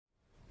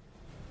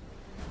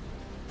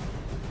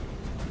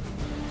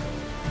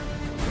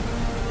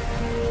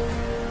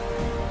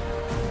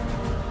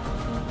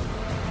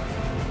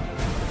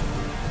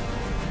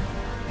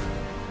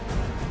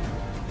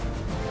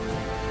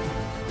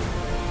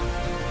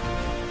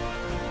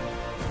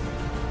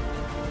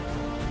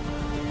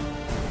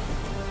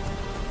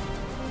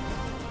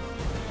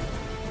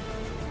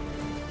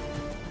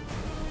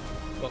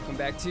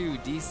welcome back to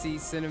DC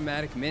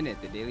Cinematic Minute,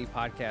 the daily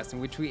podcast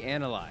in which we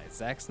analyze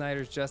Zack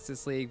Snyder's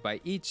Justice League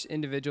by each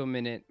individual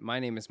minute. My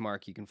name is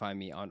Mark. You can find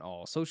me on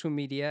all social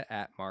media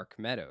at Mark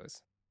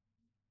Meadows.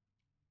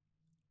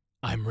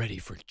 I'm ready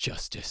for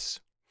justice.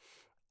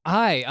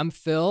 Hi, I'm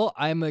Phil.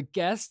 I'm a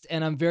guest,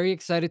 and I'm very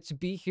excited to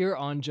be here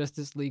on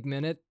Justice League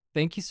Minute.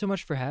 Thank you so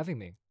much for having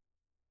me.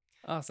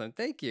 Awesome.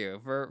 Thank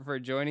you for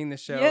joining the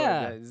show.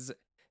 Yeah. This is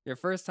your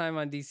first time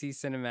on DC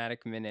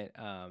Cinematic Minute.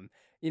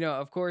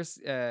 Of course,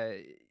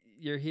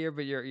 you're here,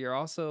 but you're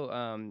also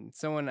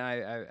someone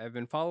I've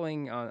been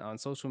following on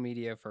social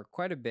media for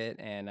quite a bit,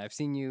 and I've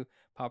seen you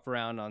pop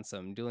around on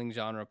some dueling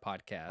genre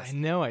podcasts. I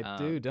know I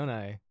do, don't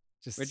I?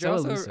 Just But so you're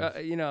also,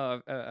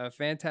 elusive. a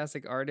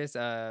fantastic artist.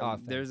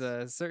 There's Thanks.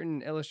 a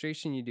certain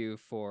illustration you do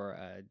for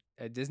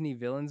a Disney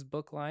villains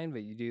book line,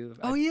 but you do,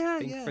 Oh, I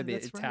think, for the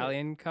that's right.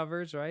 Italian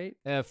covers, right?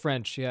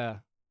 French, yeah.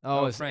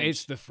 Oh, it's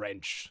French. the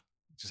French.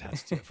 It just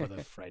has to for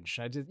the French.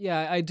 I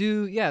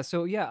do. Yeah,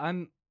 so yeah,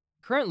 I'm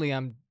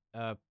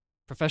a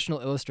professional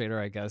illustrator,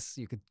 I guess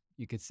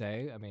you could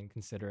say. I mean,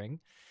 considering.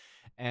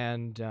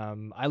 And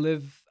I'm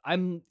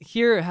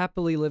here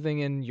happily living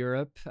in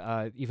Europe,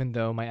 even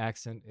though my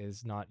accent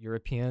is not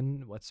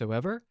European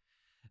whatsoever.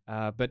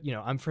 But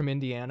I'm from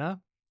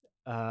Indiana,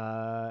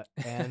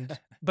 and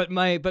but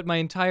my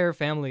entire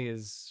family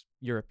is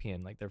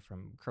European. Like they're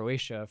from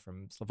Croatia,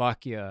 from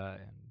Slovakia,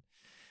 and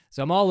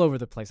so I'm all over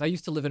the place. I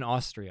used to live in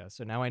Austria,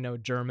 so now I know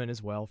German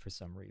as well for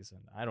some reason.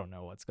 I don't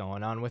know what's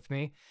going on with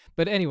me.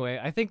 But anyway,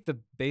 I think the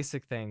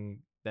basic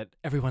thing that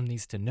everyone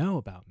needs to know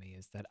about me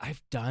is that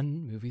I've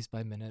done Movies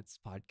by Minutes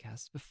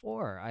podcasts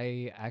before.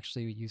 I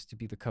actually used to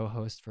be the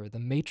co-host for the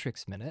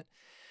Matrix Minute,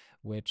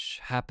 which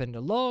happened a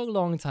long,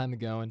 long time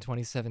ago in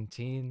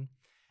 2017.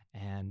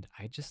 And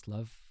I just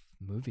love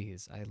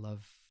movies. I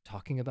love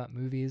talking about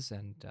movies,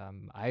 and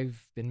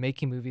I've been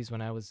making movies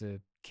when I was a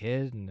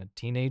kid and a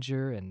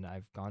teenager, and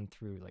I've gone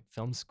through like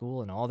film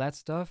school and all that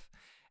stuff.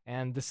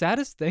 And the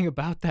saddest thing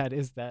about that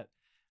is that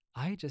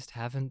I just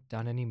haven't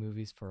done any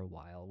movies for a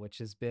while, which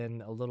has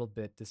been a little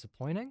bit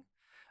disappointing,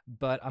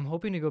 but I'm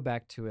hoping to go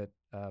back to it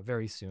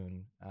very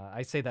soon.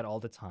 I say that all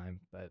the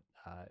time, but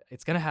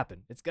it's going to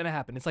happen. It's going to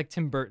happen. It's like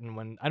Tim Burton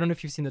when, I don't know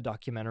if you've seen the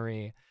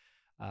documentary,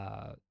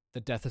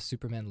 The Death of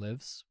Superman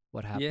Lives,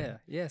 what happened. Yeah,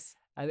 yes.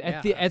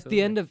 At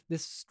the end of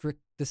this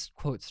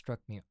quote struck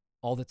me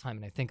all the time,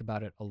 and I think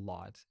about it a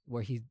lot,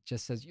 where he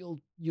just says, you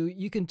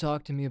can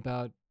talk to me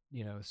about,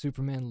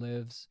 Superman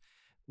Lives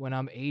when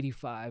I'm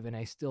 85 and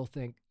I still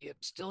think, yep,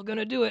 still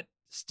gonna do it.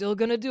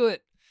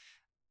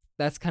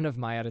 That's kind of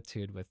my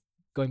attitude with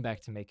going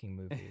back to making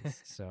movies.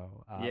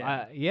 So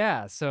I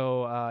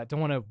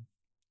don't want to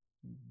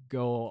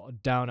go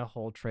down a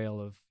whole trail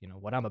of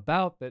what I'm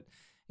about, but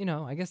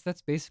I guess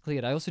that's basically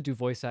it. I also do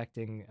voice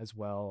acting as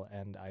well,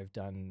 and I've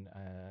done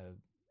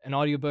an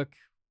audiobook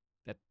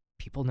that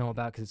people know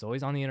about because it's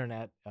always on the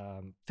internet,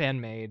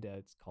 fan made.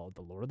 It's called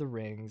The Lord of the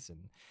Rings,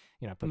 and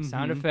I put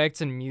sound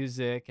effects and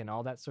music and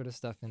all that sort of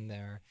stuff in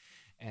there.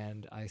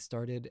 And I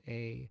started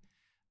a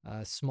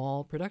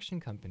small production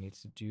company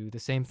to do the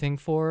same thing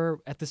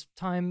for, at this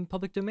time,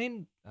 public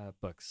domain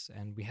books.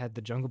 And we had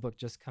The Jungle Book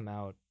just come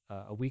out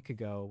a week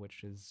ago,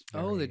 which is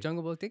The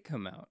Jungle Book did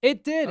come out.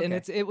 It did, okay. And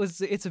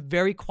it's a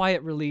very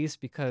quiet release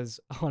because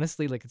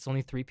honestly, like it's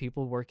only 3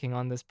 people working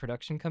on this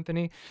production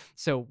company,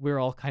 so we're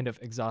all kind of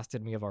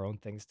exhausted. And we have our own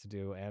things to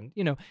do, and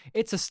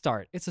it's a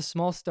start. It's a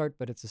small start,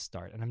 but it's a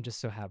start, and I'm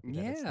just so happy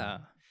that it's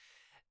done.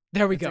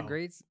 There we go. It's a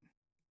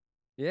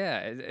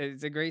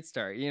great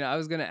start. I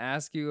was gonna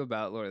ask you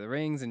about Lord of the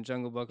Rings and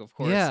Jungle Book, of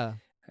course. Yeah,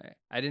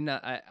 I did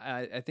not.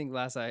 I think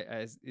last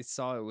I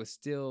saw it was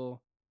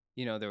still.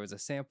 There was a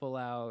sample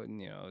out,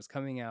 and it was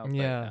coming out.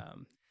 Yeah. But,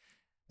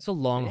 it's a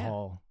long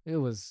haul. It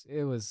was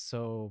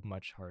so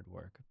much hard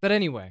work. But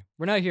anyway,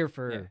 we're not here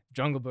for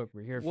Jungle Book.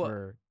 We're here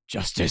for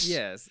justice.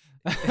 Yes.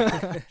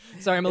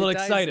 Sorry, I'm a little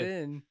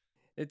excited.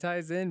 It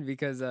ties in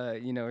because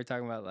we're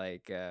talking about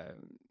like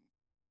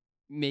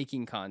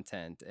making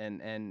content,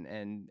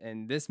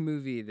 and this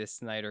movie, this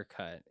Snyder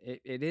cut,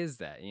 it is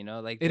that,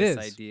 like this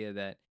idea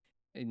that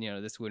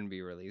this wouldn't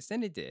be released,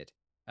 and it did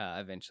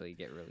eventually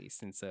get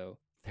released, and so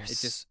it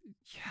just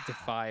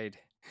defied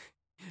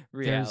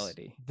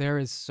reality. There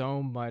is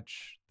so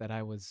much that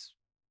I was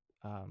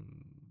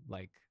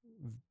like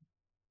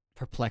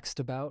perplexed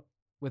about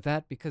with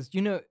that, because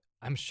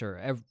I'm sure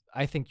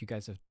I think you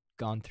guys have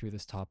gone through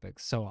this topic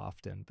so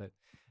often, but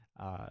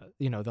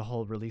the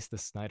whole release the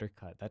Snyder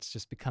cut, that's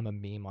just become a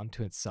meme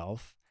unto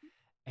itself,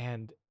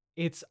 and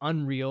it's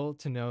unreal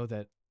to know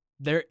that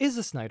there is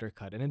a Snyder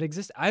cut and it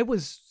exists. I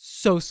was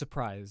so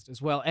surprised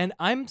as well, and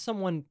I'm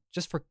someone,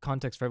 just for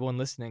context for everyone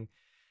listening,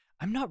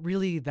 I'm not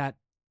really that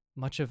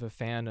much of a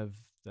fan of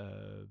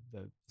the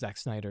Zack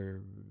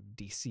Snyder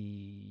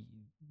DC,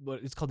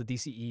 what it's called, the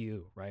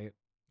DCEU, right?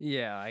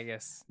 Yeah, I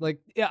guess.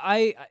 Like, yeah,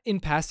 I in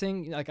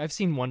passing, like I've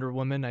seen Wonder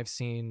Woman, I've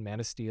seen Man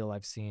of Steel,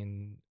 I've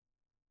seen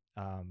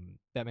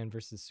Batman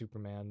versus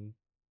Superman,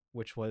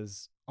 which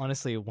was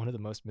honestly one of the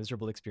most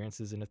miserable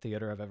experiences in a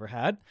theater I've ever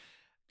had.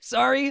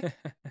 Sorry.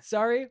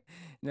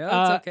 No,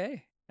 it's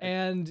okay.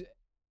 And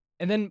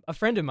And then a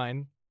friend of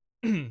mine,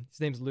 his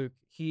name's Luke.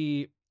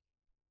 He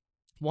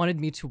wanted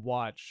me to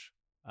watch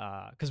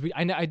because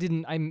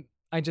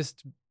I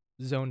just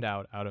zoned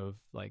out of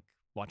like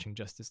watching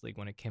Justice League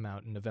when it came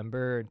out in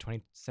November I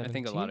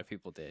think a lot 2017. of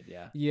people did.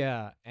 Yeah.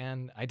 Yeah,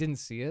 and I didn't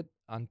see it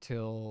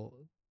until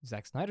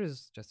Zack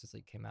Snyder's Justice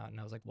League came out, and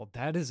I was like, well,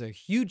 that is a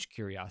huge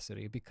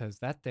curiosity because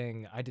that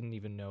thing I didn't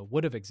even know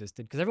would have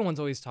existed because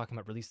everyone's always talking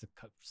about release the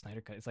cut, Snyder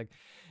cut. It's like,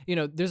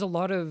 there's a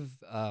lot of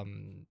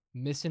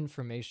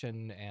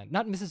misinformation and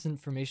not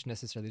misinformation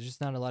necessarily, there's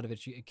just not a lot of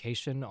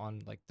education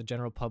on like the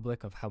general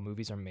public of how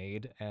movies are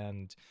made.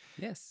 And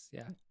Yes.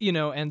 Yeah.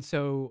 and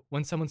so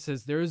when someone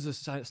says there is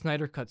a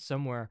Snyder cut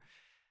somewhere,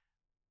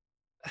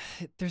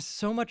 there's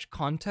so much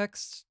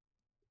context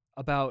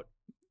about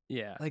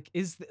Yeah. like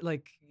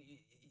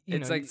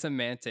It's like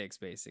semantics,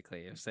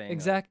 basically, of saying like,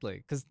 exactly,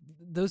 because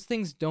those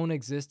things don't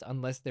exist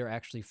unless they're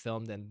actually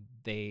filmed and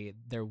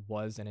there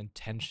was an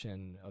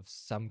intention of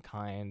some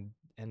kind,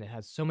 and it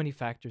has so many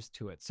factors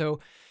to it. So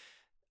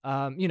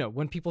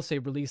when people say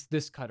release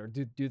this cut or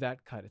do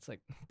that cut, it's like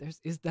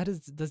does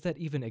that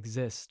even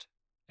exist?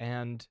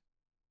 And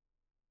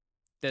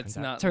that's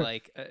not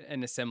like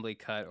an assembly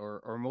cut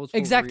or multiple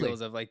exactly,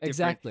 reels of like different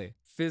exactly,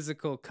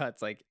 physical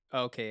cuts. Like,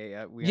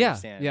 okay, we yeah,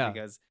 understand yeah,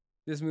 because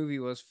this movie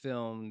was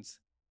filmed.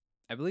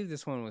 I believe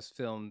this one was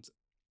filmed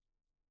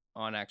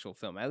on actual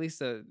film. At least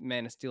the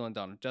Man of Steel and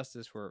Dawn of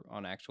Justice were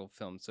on actual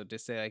film. So to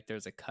say like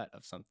there's a cut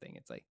of something,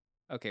 it's like,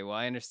 okay, well,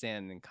 I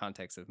understand in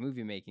context of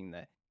movie making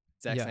that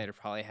Zack yeah, Snyder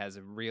probably has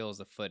reels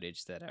of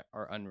footage that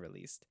are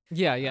unreleased.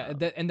 yeah.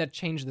 That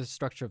changed the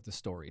structure of the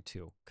story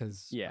too,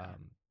 because Yeah.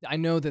 I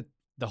know that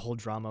the whole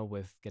drama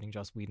with getting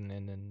Joss Whedon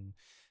in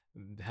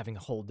and having a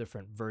whole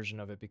different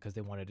version of it because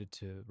they wanted it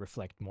to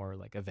reflect more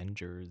like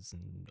Avengers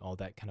and all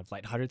that kind of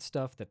lighthearted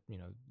stuff that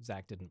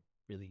Zach didn't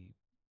really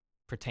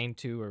pertain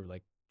to or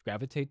like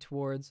gravitate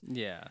towards.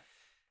 Yeah.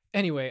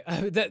 Anyway,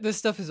 this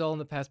stuff is all in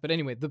the past. But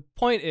anyway, the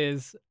point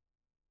is,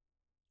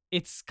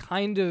 it's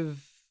kind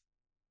of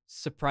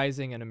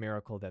surprising and a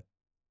miracle that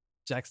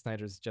Zack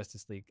Snyder's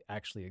Justice League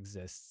actually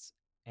exists,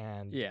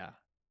 and Yeah.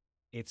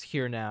 it's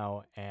here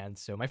now. And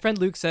so my friend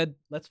Luke said,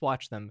 let's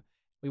watch them.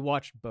 We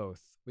watched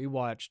both. We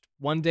watched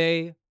one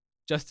day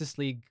Justice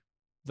League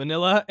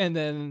Vanilla, and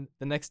then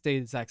the next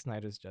day Zack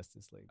Snyder's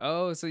Justice League.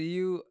 Oh, so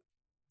you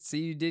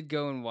did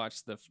go and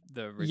watch the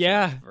original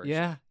Yeah,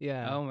 version.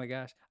 yeah. Oh my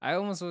gosh. I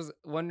almost was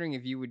wondering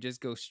if you would just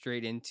go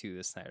straight into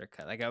the Snyder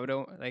cut. Like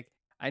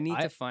I need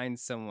to find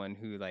someone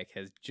who like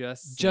has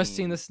just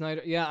seen the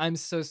Snyder. Yeah, I'm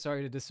so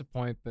sorry to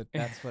disappoint, but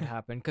that's what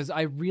happened because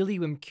I really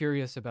am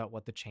curious about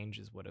what the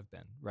changes would have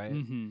been, right?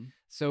 Mm-hmm.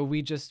 So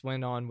we just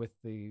went on with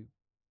the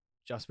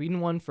Joss Whedon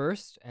one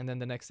first, and then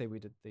the next day we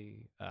did the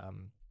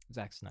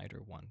Zack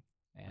Snyder one.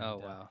 And,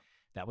 oh wow.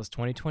 That was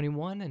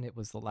 2021, and it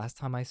was the last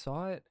time I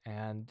saw it,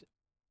 and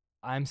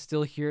I'm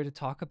still here to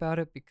talk about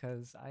it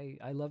because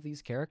I love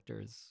these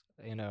characters,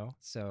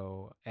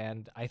 So,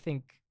 and I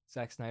think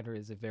Zack Snyder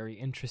is a very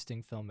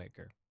interesting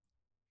filmmaker.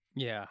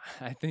 Yeah,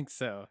 I think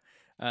so.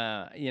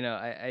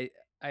 I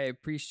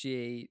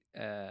appreciate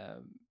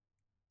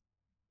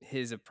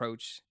his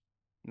approach,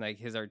 like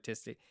his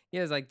artistic. He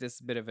has like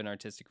this bit of an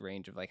artistic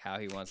range of like how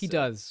he wants He to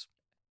does.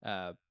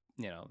 uh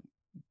you know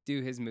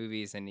do his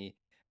movies, and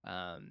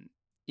um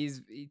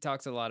he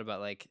talks a lot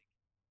about like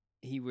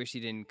he wish he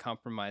didn't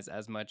compromise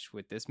as much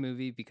with this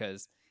movie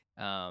because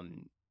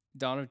Dawn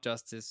of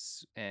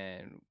Justice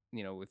and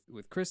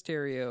with Chris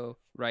Terrio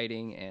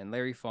writing and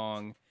Larry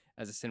Fong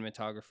as a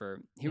cinematographer,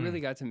 he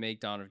really got to make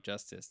Dawn of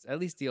Justice, at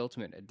least the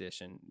Ultimate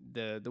Edition.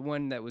 The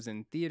one that was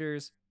in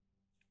theaters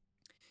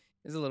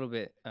is a little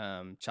bit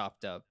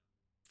chopped up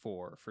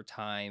for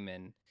time,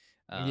 and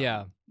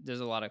Yeah. there's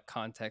a lot of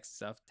context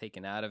stuff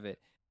taken out of it.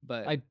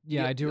 But I do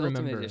the Ultimate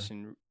remember.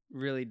 Edition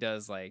really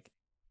does like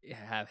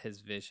have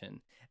his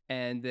vision.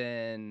 And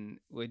then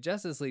with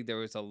Justice League, there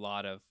was a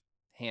lot of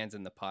hands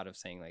in the pot of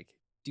saying like,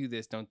 do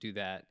this, don't do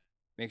that.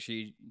 Make sure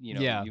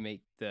you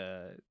make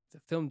the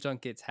film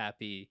junkets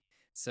happy.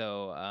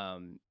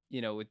 So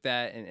with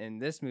that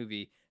and this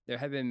movie, there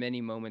have been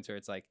many moments where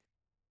it's like,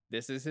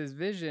 this is his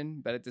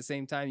vision, but at the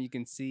same time, you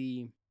can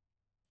see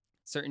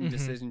certain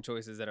decision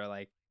choices that are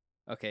like,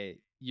 okay,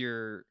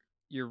 you're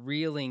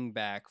reeling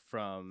back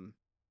from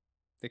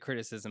the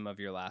criticism of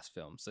your last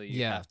film, so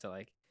you have to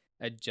like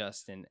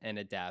adjust and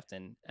adapt.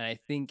 And I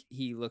think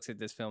he looks at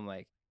this film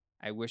like,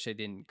 I wish I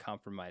didn't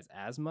compromise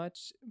as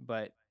much,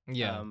 but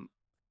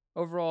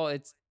overall,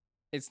 it's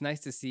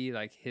nice to see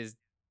like his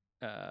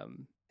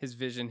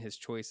vision, his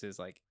choices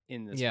like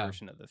in this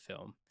version of the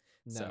film.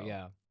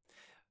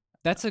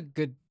 That's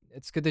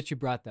it's good that you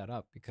brought that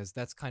up because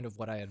that's kind of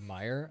what I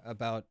admire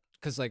about,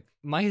 because like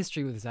my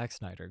history with Zack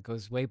Snyder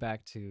goes way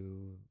back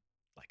to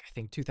like I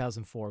think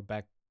 2004,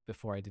 back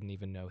before I didn't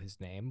even know his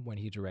name, when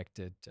he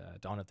directed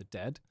Dawn of the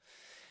Dead.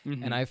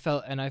 Mm-hmm. And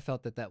I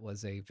felt that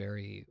was a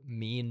very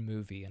mean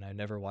movie, and I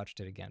never watched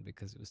it again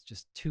because it was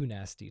just too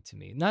nasty to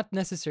me. Not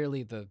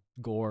necessarily the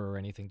gore or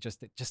anything,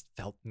 just it just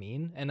felt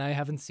mean, and I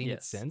haven't seen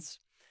it since.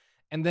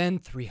 And then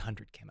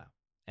 300 came out.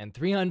 and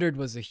 300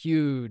 was a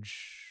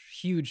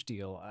huge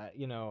deal. I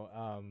don't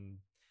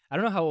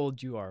know how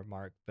old you are,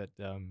 Mark, but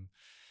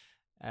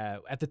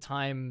at the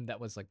time that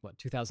was like what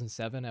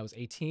 2007. I was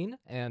 18,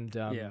 and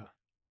Yeah.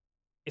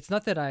 it's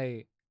not that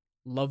I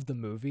loved the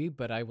movie,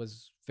 but I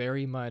was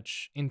very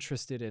much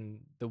interested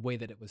in the way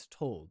that it was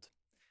told,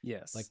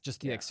 like Yes.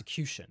 just the Yeah.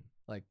 execution.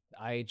 Like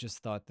I just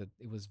thought that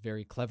it was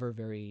very clever,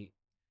 very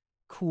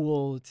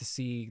cool to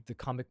see the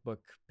comic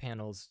book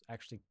panels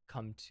actually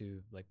come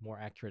to like more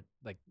accurate,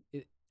 like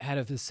it had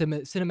a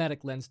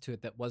cinematic lens to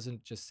it that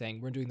wasn't just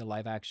saying we're doing the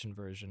live action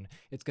version,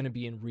 it's going to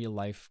be in real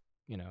life,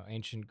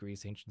 ancient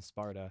Greece, ancient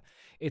Sparta.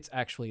 It's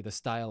actually the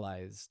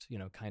stylized,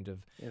 kind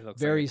of It looks like a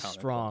very comic book.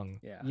 strong,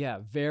 Yeah. yeah,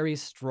 very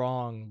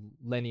strong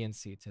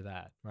leniency to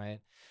that, right?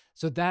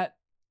 So that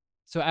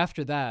so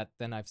after that,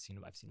 then I've seen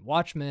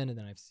Watchmen, and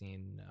then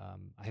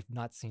I have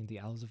not seen The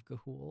Owls of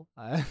Ga'Hoole,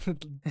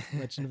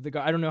 Legend of the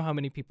Guard. I don't know how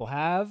many people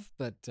have,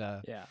 but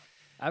Yeah.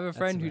 I have a that's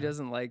friend who around.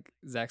 doesn't like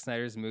Zack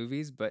Snyder's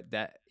movies, but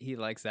that he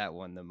likes that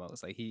one the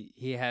most. Like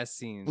he has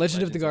seen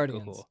Legend of the Legends of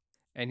Guardians. Ga'Hoole,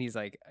 and he's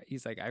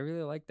like I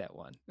really like that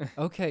one.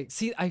 Okay,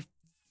 see, I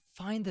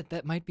find that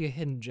that might be a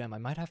hidden gem. I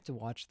might have to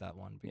watch that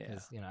one Yeah.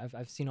 because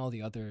I've seen all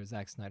the other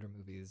Zack Snyder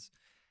movies,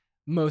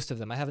 most of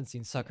them. I haven't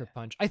seen Sucker Yeah.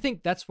 Punch. I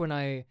think that's when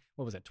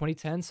what was it,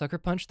 2010 Sucker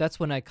Punch? That's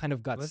when I kind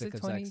of got Was sick it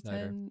of Zack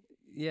Snyder. 2010?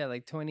 Yeah,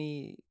 like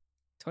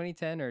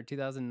 2010 or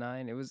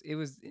 2009. That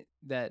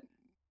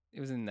it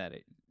was in that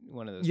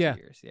one of those two Yeah,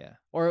 years. Yeah.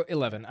 or Yeah.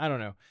 11. I don't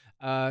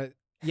know.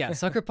 Yeah,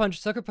 Sucker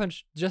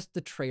Punch. Just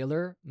the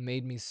trailer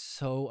made me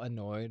so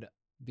annoyed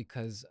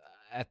because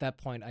at that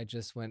point I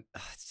just went,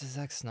 "Ugh, it's the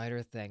Zack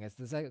Snyder thing. It's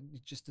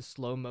just the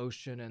slow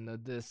motion and the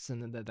this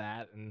and the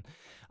that," and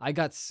I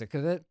got sick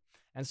of it.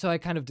 And so I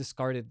kind of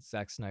discarded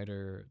Zack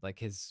Snyder, like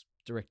his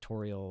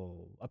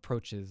directorial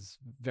approaches,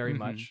 very Mhm.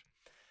 much.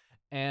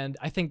 And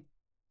I think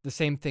the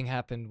same thing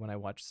happened when I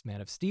watched Man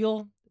of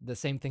Steel. The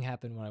same thing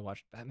happened when I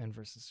watched Batman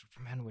versus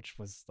Superman, which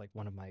was like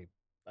one of my,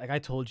 like I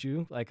told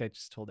you, like I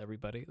just told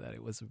everybody that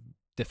it was a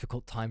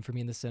difficult time for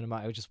me in the cinema.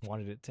 I just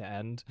wanted it to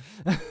end.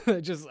 I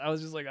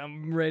was just like,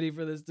 I'm ready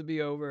for this to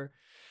be over.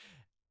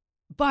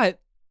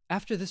 But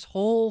after this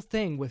whole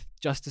thing with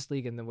Justice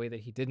League and the way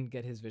that he didn't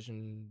get his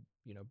vision,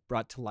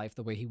 brought to life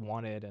the way he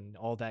wanted, and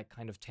all that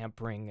kind of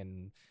tampering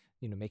and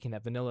making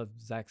that vanilla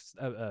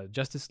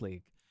Justice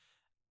League,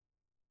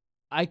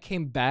 I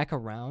came back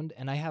around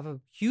and I have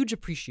a huge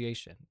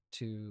appreciation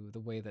to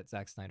the way that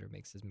Zack Snyder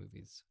makes his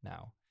movies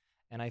now.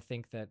 And I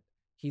think that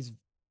he's,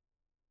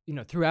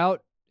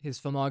 throughout his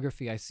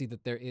filmography, I see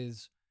that there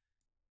is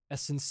a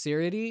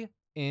sincerity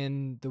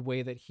in the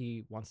way that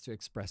he wants to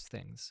express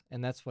things.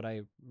 And that's what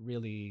I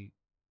really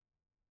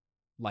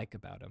like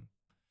about him.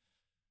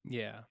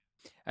 Yeah.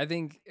 I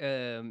think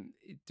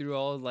through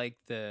all like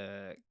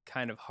the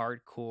kind of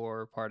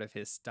hardcore part of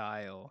his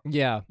style,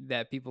 Yeah.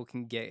 that people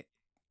can get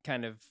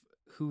kind of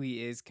who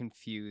he is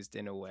confused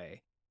in a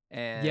way.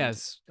 And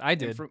Yes, I and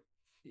did. from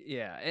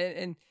yeah,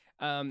 and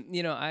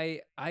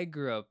I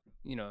grew up,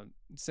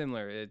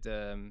 similar.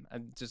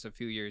 I'm just a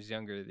few years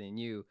younger than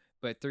you,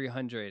 but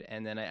 300,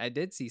 and then I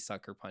did see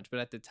Sucker Punch, but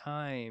at the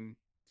time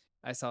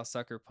I saw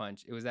Sucker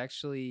Punch, it was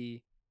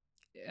actually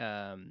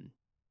um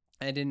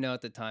I didn't know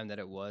at the time that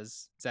it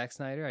was Zack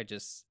Snyder. I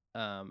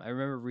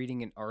remember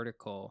reading an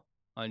article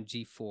on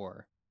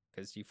G4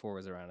 because G4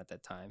 was around at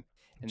that time,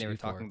 and they were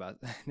talking G4. about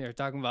they were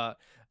talking about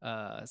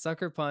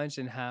Sucker Punch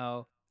and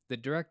how the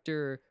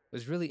director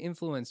was really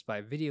influenced by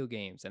video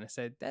games. And I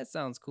said, that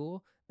sounds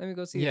cool. Let me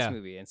go see this Yeah.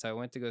 movie. And so I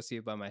went to go see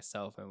it by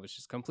myself and was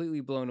just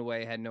completely blown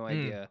away. Had no Mm.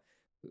 idea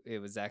it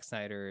was Zack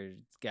Snyder,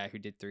 guy who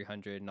did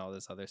 300 and all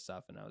this other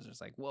stuff. And I was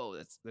just like, whoa,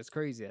 that's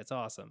crazy. That's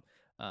awesome.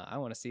 I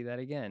want to see that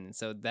again. And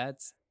so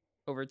that's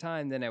over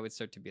time, then I would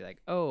start to be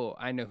like, oh,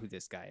 I know who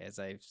this guy is.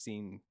 I've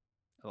seen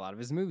a lot of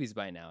his movies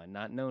by now and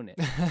not known it.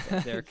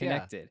 They're Yeah.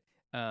 connected.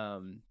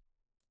 Um,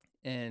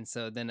 and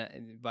so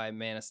then by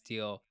Man of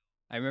Steel,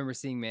 I remember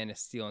seeing Man of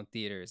Steel in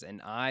theaters,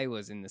 and I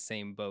was in the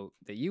same boat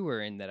that you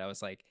were in. That I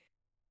was like,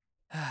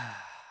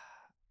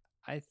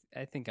 I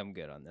think I'm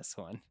good on this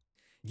one.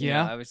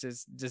 Yeah. I was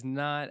just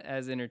not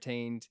as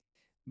entertained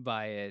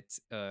by it,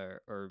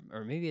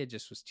 or maybe I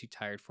just was too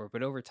tired for it.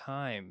 But over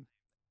time,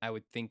 I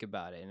would think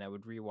about it and I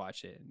would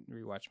rewatch it,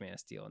 rewatch Man of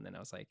Steel, and then I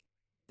was like,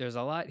 there's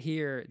a lot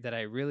here that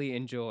I really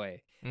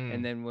enjoy. And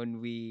Mm. then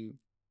when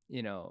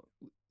you know,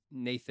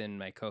 Nathan,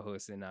 my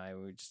co-host, and I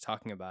we were just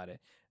talking about it,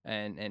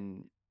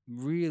 and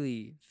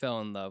really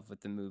fell in love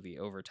with the movie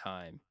over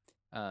time.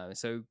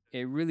 So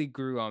it really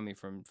grew on me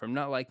from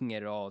not liking it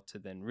at all to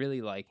then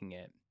really liking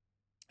it,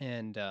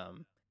 and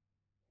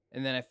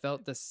and then I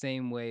felt the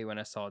same way when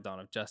I saw Dawn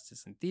of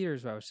Justice in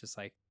theaters, where I was just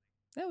like,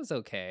 that was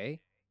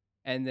okay.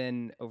 And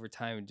then over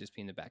time, it would just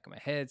be in the back of my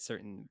head,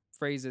 certain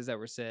phrases that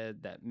were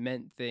said that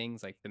meant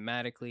things like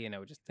thematically. And I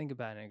would just think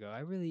about it and go,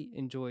 I really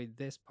enjoyed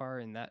this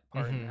part and that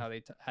part and Mhm. how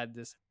they had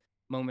this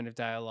moment of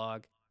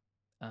dialogue.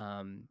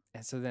 And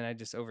so then I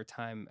just, over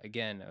time,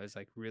 again, I was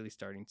like really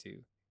starting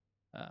to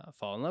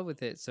fall in love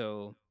with it.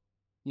 So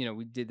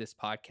we did this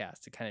podcast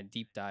to kind of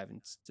deep dive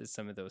into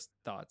some of those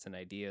thoughts and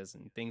ideas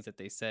and things that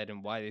they said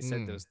and why they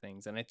said Mm. those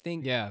things. And I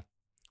think Yeah.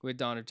 with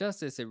Dawn of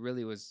Justice, it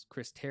really was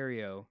Chris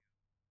Terrio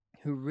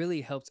who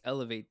really helps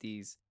elevate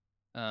these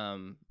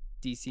um,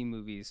 DC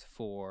movies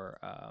for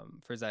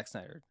Zack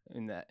Snyder.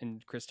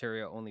 And Chris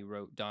Terrio only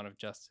wrote Dawn of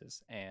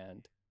Justice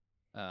and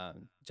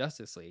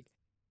Justice League,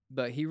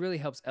 but he really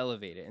helps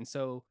elevate it. And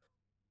so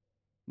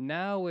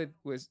now with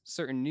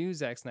certain new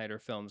Zack Snyder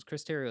films,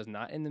 Chris Terrio is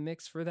not in the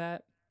mix for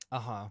that.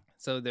 Uh-huh.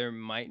 So there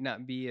might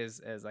not be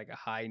as like a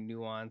high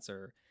nuance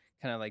or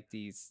kind of like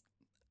these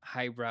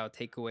highbrow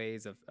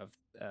takeaways of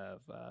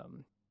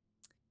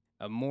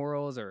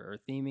morals or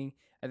theming.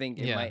 I think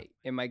it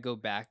Yeah. might go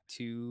back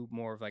to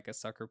more of like a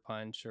Sucker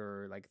Punch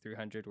or like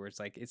 300, where it's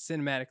like it's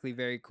cinematically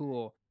very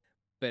cool,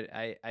 but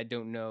I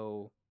don't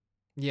know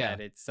Yeah.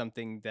 that it's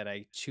something that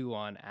I chew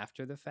on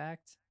after the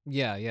fact,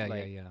 Yeah, yeah, yeah,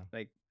 like yeah.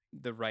 like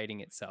the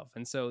writing itself.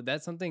 And so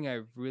that's something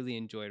I really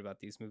enjoyed about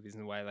these movies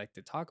and why I like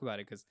to talk about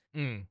it, because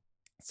Mm.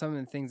 some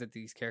of the things that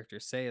these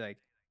characters say,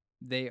 like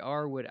they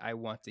are what I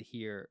want to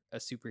hear a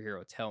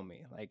superhero tell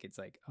me. Like it's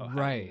like, oh, how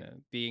Right.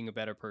 being a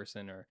better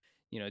person, or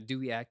do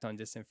we act on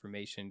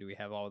disinformation? Do we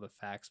have all the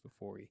facts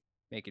before we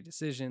make a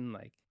decision?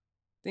 Like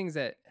things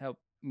that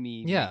help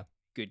me Yeah. make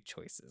good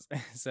choices.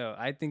 So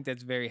I think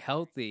that's very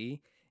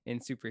healthy in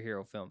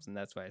superhero films, and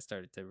that's why I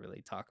started to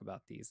really talk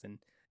about these and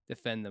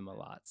defend them a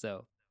lot.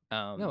 So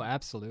No,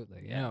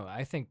 absolutely. yeah.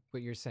 I think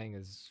what you're saying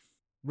is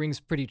rings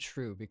pretty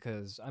true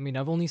because I mean,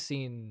 I've only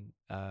seen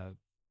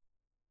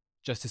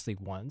Justice League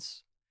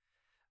once,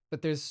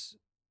 but there's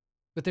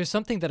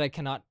something that I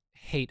cannot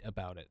hate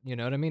about it. You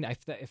know what I mean?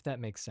 If that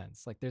makes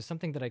sense. Like there's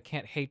something that I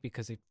can't hate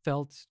because it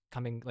felt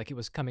coming like it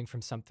was coming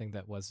from something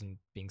that wasn't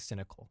being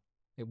cynical.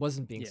 It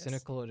wasn't being Yes.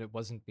 cynical and it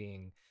wasn't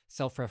being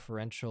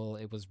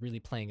self-referential. It was really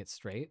playing it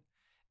straight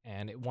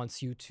and it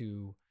wants you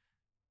to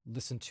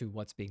listen to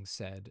what's being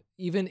said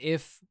even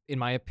if in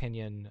my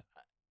opinion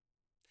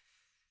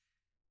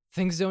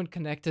things don't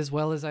connect as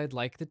well as I'd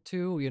like it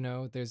to.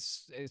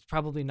 It's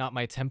probably not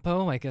my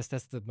tempo. I guess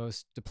that's the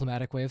most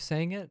diplomatic way of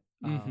saying it.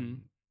 Mm-hmm.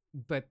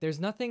 But there's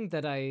nothing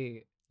that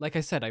like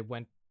I said, I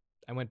went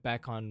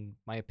back on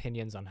my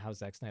opinions on how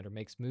Zack Snyder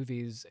makes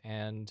movies,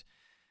 and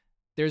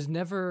there's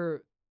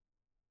never,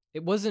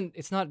 it wasn't,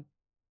 it's not.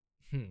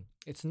 I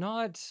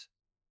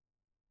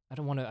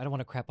don't want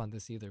to crap on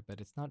this either,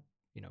 but it's not,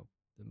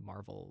 the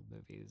Marvel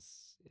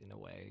movies in a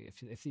way.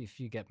 If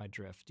you get my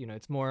drift,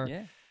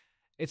 Yeah.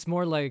 it's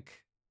more like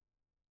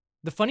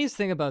the funniest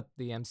thing about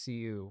the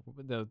MCU,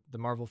 the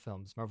Marvel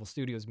films, Marvel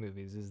Studios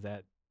movies, is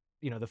that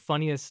the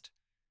funniest,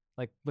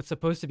 like what's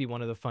supposed to be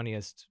one of the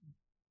funniest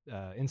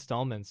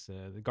installments,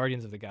 the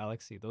Guardians of the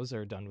Galaxy, those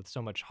are done with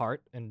so much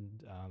heart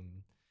and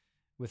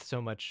with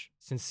so much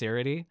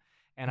sincerity,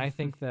 and I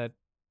think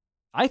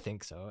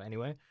so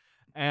anyway,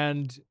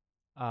 and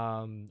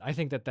I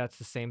think that that's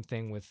the same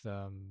thing with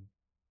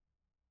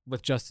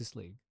Justice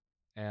League,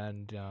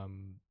 and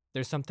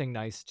there's something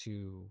nice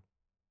to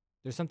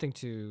there's something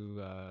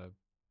to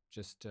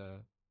just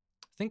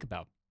think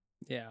about.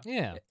 Yeah.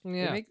 Yeah,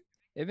 It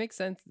yeah, makes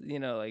sense,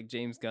 like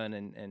James Gunn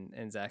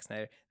and Zack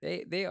Snyder.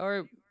 They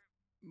are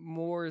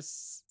more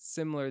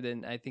similar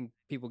than I think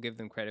people give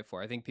them credit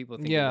for. I think people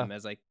think of yeah, them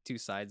as like two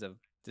sides of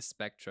the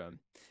spectrum.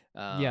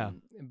 yeah.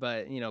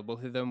 But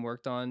both of them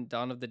worked on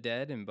Dawn of the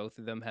Dead, and both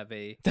of them have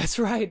a That's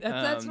right.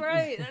 That's um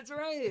right. That's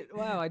right.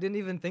 Wow, I didn't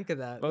even think of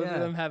that. both of Yeah.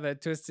 them have a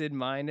twisted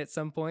mind at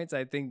some points.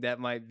 I think that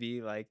might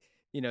be like,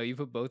 you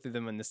put both of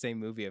them in the same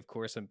movie. Of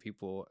course, some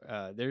people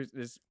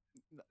there's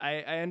I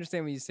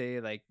understand when you say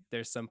like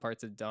there's some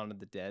parts of Dawn of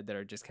the Dead that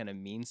are just kind of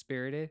mean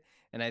spirited,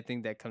 and I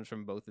think that comes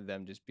from both of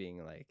them just being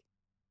like,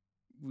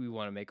 we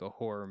want to make a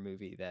horror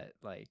movie that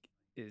like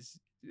is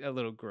a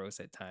little gross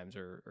at times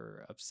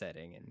or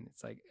upsetting, and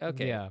it's like,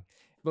 okay, Yeah.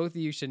 both of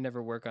you should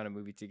never work on a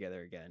movie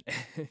together again.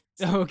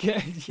 So,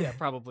 Okay. Yeah,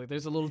 probably.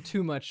 There's a little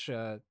too much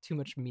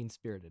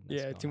mean-spiritedness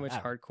yeah, too going on. much I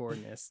don't know.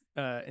 hardcoreness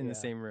in the Yeah.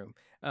 same room.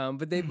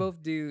 But they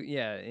both do,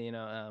 yeah.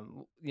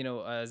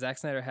 Zack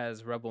Snyder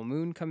has Rebel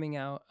Moon coming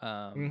out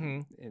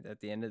Mhm. at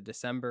the end of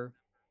December.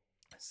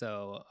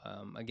 So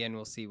again,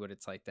 we'll see what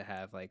it's like to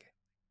have like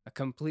a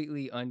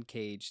completely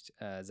uncaged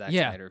Zack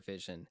Yeah. Snyder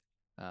vision,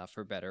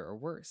 for better or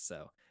worse.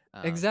 So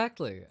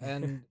Exactly.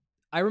 And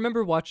I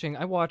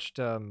watched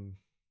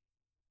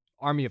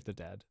Army of the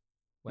Dead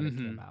when it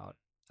came hmm out.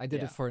 I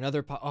did it yeah. for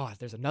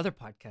there's another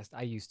podcast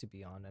I used to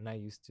be on and I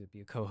used to be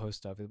a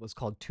co-host of. It was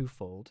called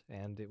Twofold,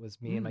 and it was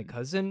me and my Mm,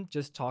 cousin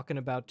just talking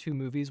about two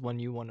movies, one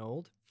new, one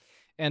old.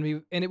 And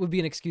it would be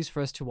an excuse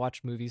for us to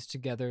watch movies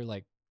together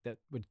like that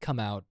would come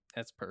out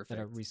that's that are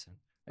perfect. recent,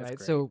 That's right?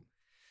 great. So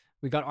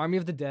we got Army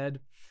of the Dead,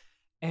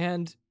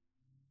 and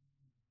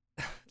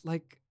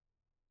like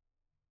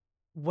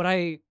what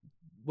I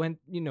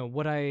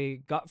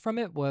got from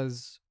it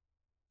was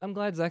I'm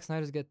glad Zack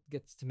Snyder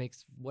gets to make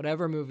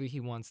whatever movie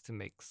he wants to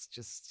make.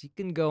 Just he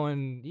can go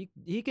and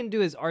he can do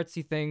his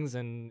artsy things,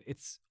 and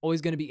it's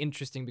always going to be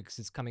interesting because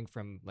it's coming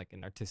from like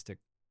an artistic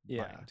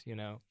Yeah.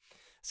 mind.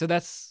 So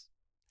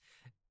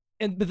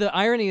And but the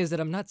irony is that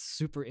I'm not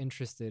super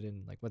interested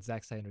in like what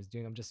Zack Snyder's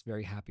doing. I'm just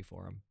very happy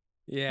for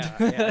Yeah,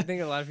 yeah, I him.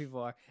 think a lot of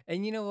people are.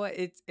 And you know what?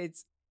 It's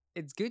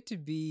good to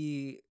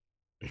be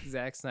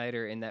Zack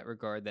Snyder in that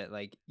regard that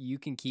like you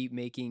can keep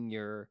making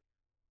your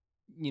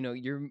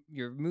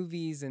your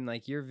movies and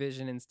like your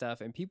vision and stuff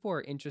and people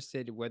are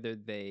interested whether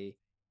they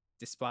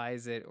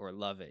despise it or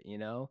love it, you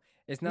know?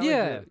 It's not like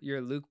Yeah.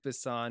 you're Luc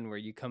Besson where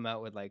you come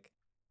out with like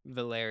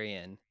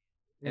Valerian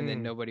and then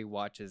Mm. nobody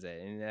watches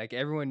it and like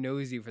everyone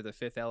knows you for the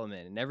Fifth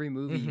Element and every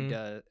movie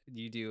Mm-hmm.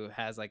 you do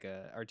has like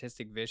a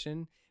artistic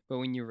vision, but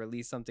when you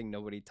release something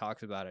nobody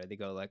talks about it. They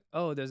go like,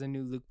 "Oh, there's a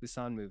new Luc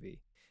Besson movie."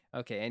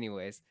 Okay,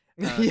 anyways,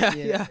 Yeah, yeah,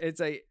 yeah. it's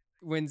like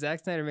when Zack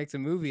Snyder makes a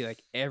movie,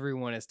 like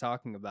everyone is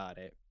talking about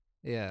it,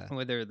 Yeah.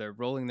 whether they're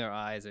rolling their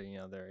eyes or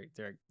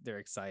they're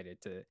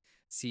excited to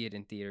see it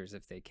in theaters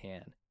if they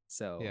can.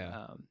 So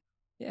Yeah.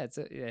 yeah, it's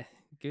a yeah,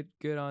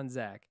 good on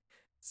Zach.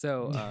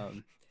 So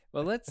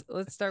well let's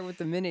start with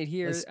the minute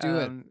here. Let's do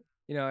it.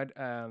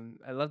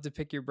 I'd love to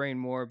pick your brain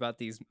more about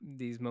these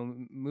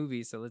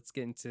movies. So let's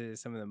get into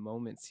some of the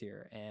moments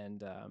here.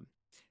 And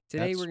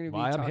today we're That's going to be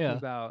why I'm talking here.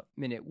 about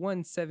minute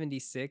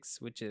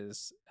 176, which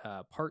is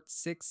part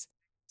 6,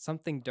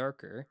 something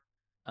darker.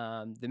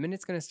 The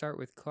minute's going to start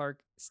with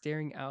Clark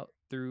staring out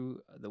through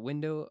the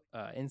window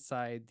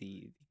inside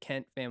the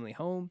Kent family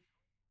home.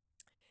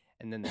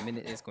 And then the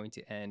minute is going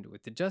to end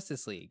with the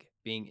Justice League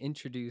being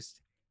introduced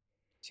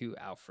to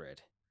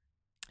Alfred,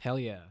 Hell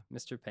yeah.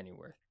 Mr.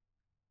 Pennyworth.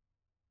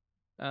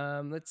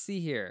 Let's see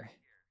here.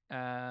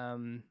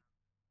 Um,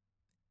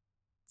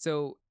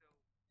 so,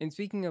 in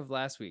speaking of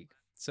last week,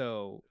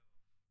 so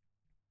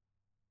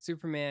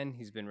Superman,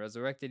 he's been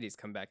resurrected, he's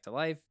come back to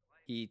life.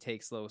 He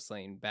takes Lois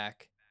Lane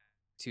back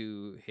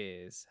to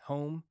his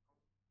home.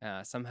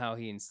 Somehow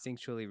he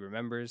instinctually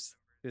remembers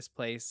this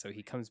place, so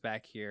he comes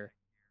back here.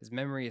 His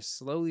memory is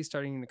slowly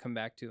starting to come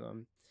back to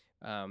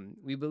him.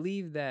 We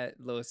believe that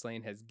Lois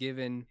Lane has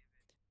given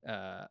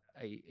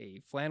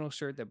a flannel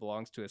shirt that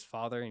belongs to his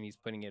father, and he's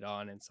putting it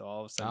on, and so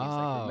all of a sudden he's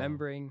like Oh.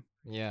 remembering,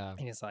 Yeah.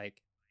 and it's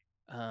like,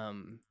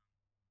 um,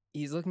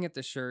 he's looking at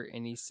the shirt,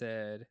 and he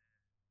said,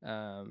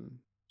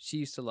 she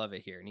used to love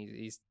it here, and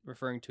he's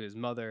referring to his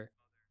mother,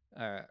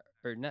 uh,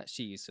 or not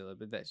she used to live,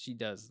 but that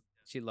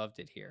she loved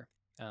it here,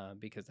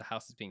 because the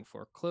house is being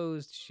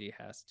foreclosed. She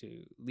has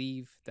to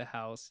leave the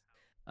house,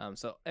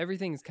 so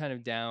everything's kind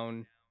of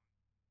down.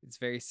 It's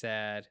very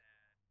sad,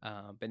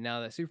 but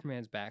now that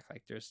Superman's back,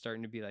 like there's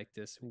starting to be like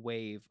this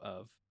wave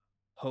of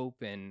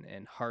hope and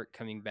heart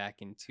coming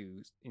back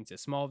into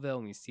Smallville,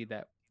 and we see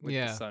that with the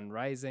Yeah. sun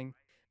rising.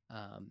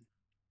 Um,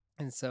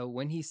 and so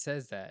when he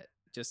says that,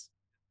 just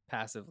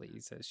passively, he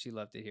says she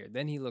loved it here.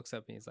 Then he looks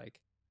up and he's like,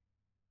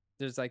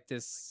 there's like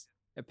this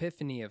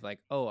epiphany of like,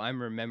 oh,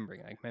 I'm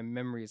remembering, like my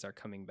memories are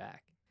coming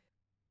back.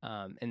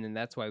 And then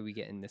that's why we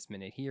get in this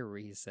minute here where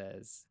he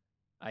says,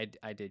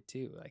 I did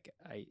too. Like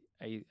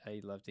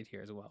I loved it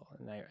here as well.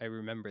 And I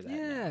remember that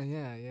Yeah, now.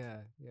 yeah, yeah,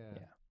 yeah.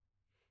 Yeah.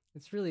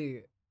 It's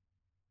really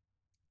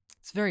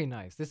it's very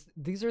nice.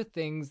 These are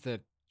things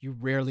that you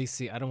rarely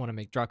see. I don't want to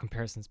make draw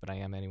comparisons, but I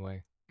am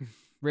anyway. Oh,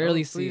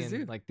 Rarely see please in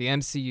do. like the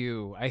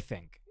MCU, I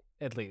think,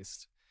 at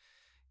least.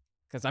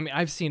 Because I mean,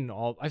 I've seen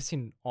all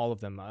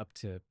of them up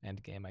to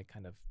Endgame. I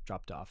kind of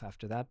dropped off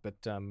after that, but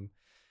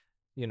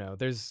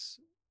there's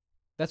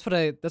that's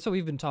what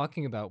we've been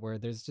talking about, where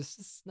there's just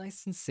this nice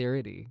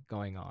sincerity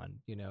going on.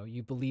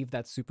 You believe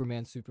that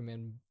Superman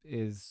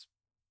is,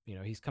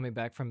 he's coming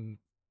back from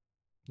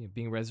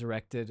being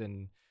resurrected,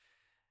 and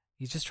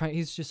he's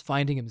just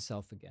finding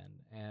himself again,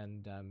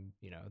 and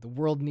the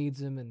world needs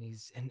him, and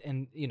he's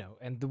and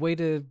the way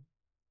to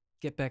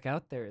get back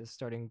out there is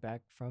starting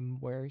back from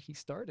where he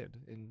started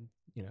in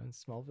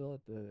Smallville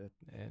at the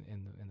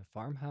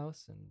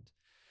farmhouse. And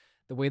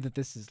the way that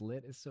this is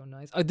lit is so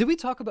nice. Did we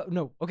talk about?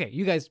 No. Okay,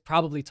 you guys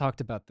probably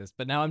talked about this,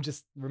 but now I'm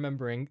just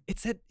remembering.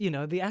 It's at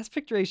the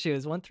aspect ratio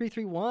is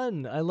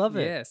 1:3:1. I love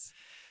it. Yes.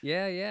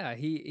 Yeah, yeah.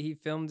 He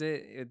filmed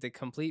it the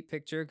complete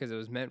picture because it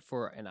was meant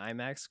for an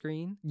IMAX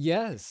screen.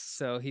 Yes,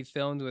 So he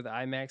filmed with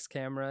IMAX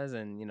cameras,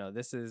 and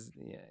this is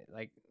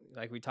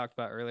like we talked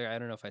about earlier. I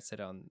don't know if I said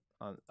on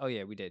oh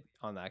yeah, we did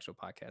on the actual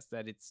podcast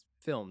that it's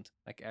filmed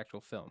like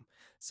actual film.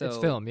 it's So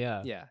film.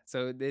 Yeah, yeah,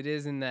 so it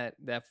is in that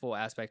full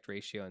aspect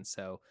ratio, and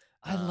so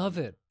I love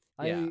it.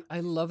 yeah. I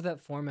love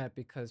that format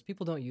because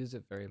people don't use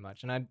it very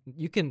much. And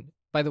you can,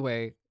 by the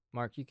way,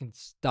 Mark, you can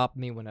stop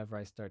me whenever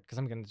I start because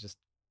I'm gonna just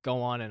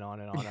go on and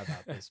on and on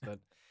about this. But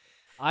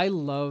I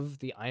love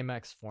the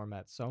IMAX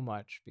format so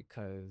much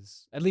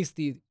because at least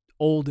the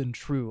old and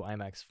true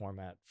IMAX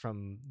format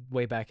from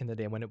way back in the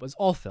day when it was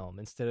all film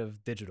instead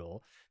of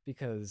digital.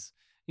 Because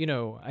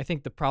I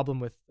think the problem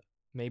with,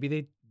 maybe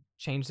they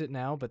changed it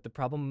now, but the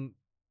problem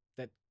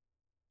that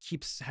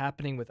keeps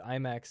happening with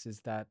IMAX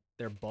is that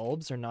their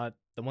bulbs are not,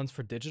 the ones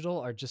for digital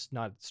are just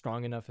not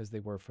strong enough as they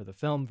were for the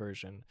film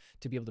version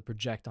to be able to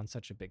project on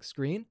such a big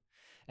screen.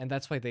 And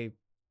that's why they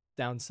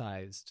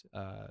downsized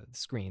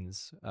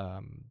screens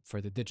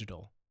for the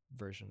digital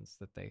versions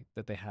that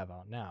they have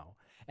out now.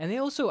 And they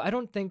also, I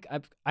don't think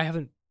I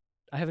haven't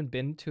I haven't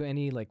been to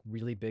any like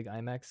really big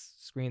IMAX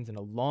screens in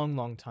a long,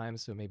 long time,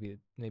 so maybe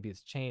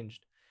it's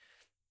changed.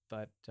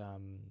 But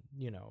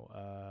you know,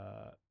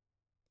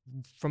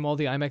 from all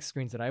the IMAX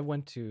screens that I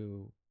went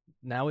to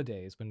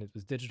nowadays when it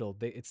was digital,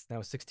 it's now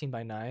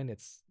 16:9.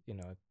 It's, you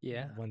know,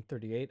 Yeah.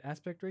 138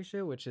 aspect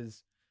ratio, which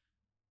is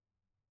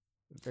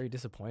very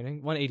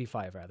disappointing.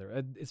 185 rather.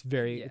 Yeah.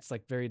 It's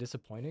like very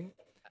disappointing.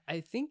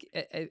 I think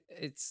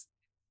it's,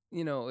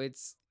 you know,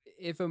 it's,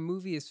 if a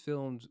movie is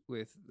filmed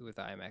with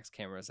IMAX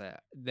cameras,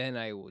 then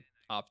I would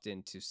opt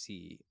in to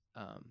see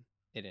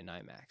it in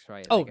IMAX,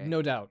 right? Oh, Like I,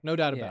 no doubt. No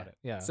doubt yeah. about it.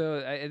 Yeah. So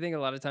I think a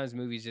lot of times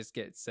movies just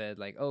get said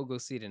like, "Oh, go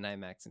see it in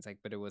IMAX." It's like,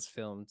 but it was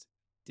filmed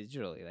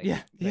digitally. Yeah. Like Yeah.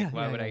 Yeah. Yeah. Yeah.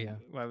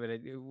 why would I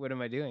do, what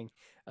am I doing?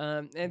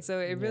 And so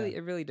Yeah.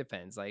 it really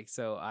depends. Like,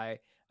 so I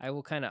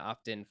will kind of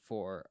opt in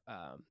for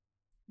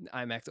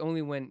IMAX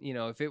only when, you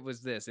know, if it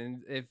was this,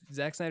 and if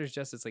Zack Snyder's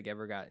Justice League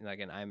ever got like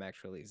an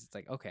IMAX release, it's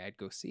like, okay, I'd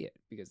go see it,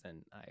 because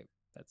then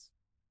that's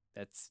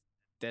that's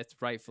that's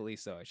rightfully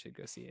so. I should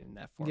go see it in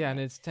that Yeah,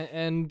 and format.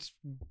 and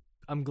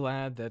I'm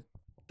glad that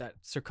that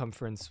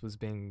circumference was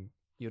being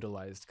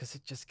utilized because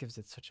it just gives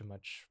it such a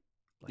much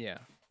like Yeah.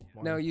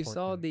 more Now you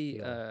saw important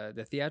feel.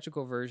 the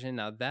theatrical version.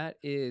 Now that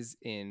is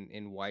in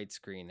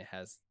widescreen. It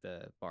has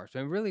the bars,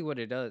 but really what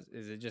it does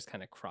is it just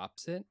kind of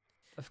crops it.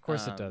 Of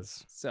course it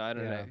does. So I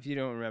don't know Yeah. if you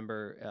don't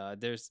remember.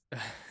 There's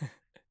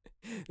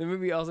the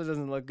movie also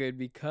doesn't look good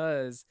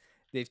because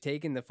they've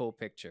taken the full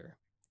picture,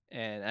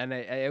 and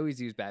I always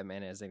use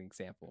Batman as an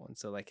example. And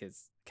so like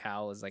his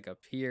cowl is like up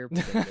here,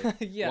 but then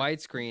they Yeah.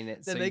 widescreen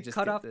it, so Then you they just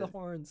cut get off the the,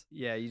 horns.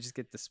 yeah, you just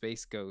get the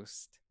space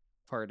ghost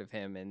part of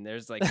him. And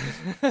there's like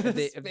if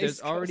there's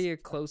Space already Ghost.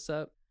 a close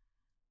up,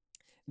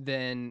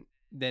 then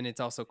it's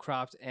also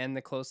cropped and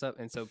the close up,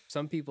 and so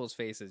some people's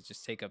faces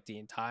just take up the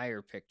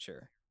entire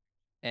picture,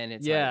 and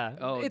it's like, Yeah,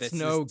 oh, it's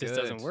no this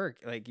doesn't good. work.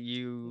 Like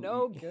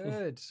No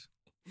good.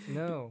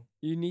 No.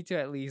 you need to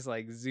at least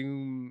like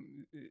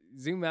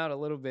zoom out a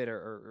little bit,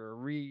 or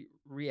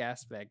re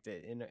aspect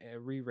it, in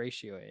re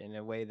ratio it in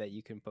a way that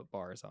you can put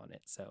bars on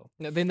it. So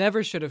No, they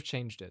never should have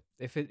changed it.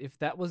 If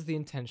that was the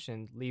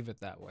intention, leave it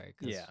that way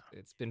yeah. because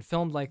it's been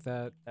filmed like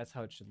that. That's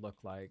how it should look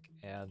like.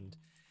 And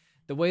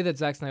the way that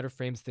Zack Snyder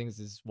frames things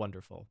is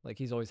wonderful. Like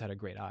he's always had a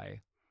great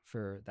eye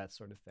for that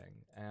sort of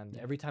thing. And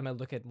Yeah. every time I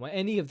look at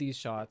any of these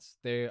shots,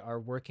 they are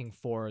working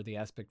for the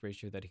aspect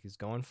ratio that he's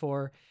going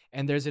for.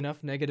 And there's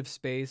enough negative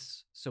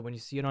space so when you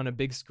see it on a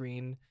big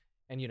screen,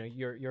 and you know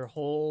your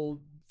whole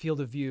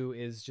field of view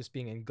is just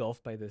being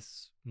engulfed by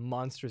this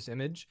monstrous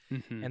image,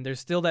 Hmm. and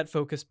there's still that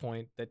focus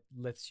point that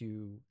lets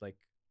you like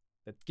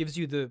that gives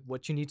you the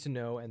what you need to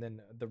know, and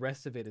then the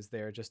rest of it is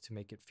there just to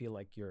make it feel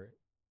like you're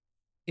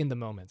in the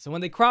moment. So when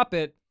they crop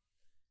it,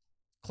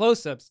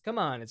 close-ups, come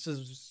on, it's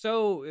just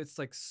so it's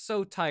like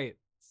so tight.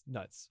 It's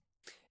nuts.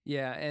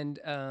 Yeah.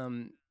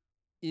 And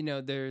you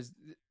know, there's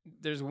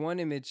one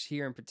image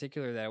here in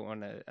particular that I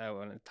want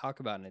to talk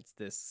about, and it's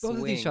this Both of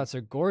these swing shots are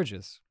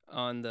gorgeous.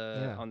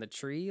 Yeah. on the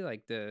tree,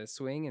 like the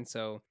swing. And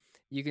so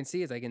you can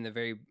see it's like in the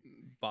very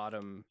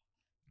bottom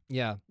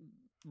Yeah.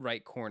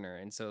 right corner.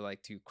 And so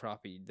like to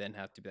crop it, you then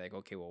have to be like,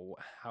 okay, well,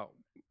 how,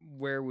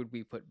 where would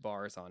we put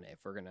bars on it if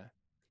we're gonna,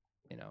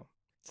 you know,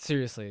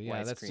 Seriously,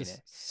 yeah, that's widescreen just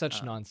it? such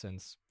Um,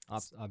 nonsense.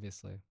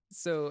 Obviously.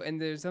 so, and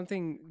there's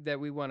something that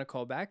we want to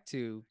call back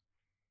to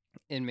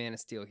in Man of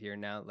Steel here.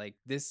 Now, like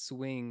this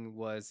swing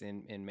was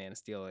in Man of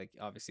Steel, like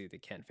obviously the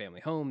Kent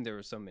family home. There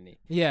were so many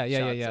Yeah, yeah,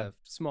 yeah, shots yeah. of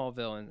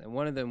Smallville, and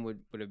one of them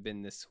would have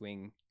been this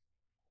swing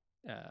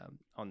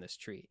on this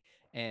tree.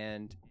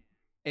 And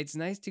it's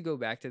nice to go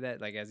back to that,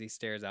 like as he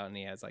stares out and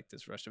he has like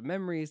this rush of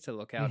memories to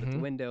look out at the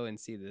Mm-hmm. window and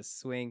see this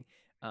swing.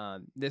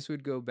 This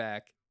would go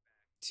back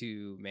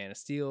to Man of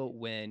Steel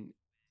when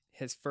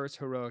his first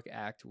heroic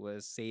act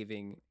was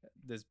saving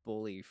this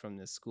bully from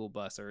the school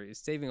bus, or is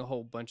saving a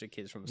whole bunch of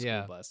kids from a school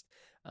Yeah. bus.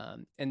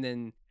 And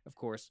then, of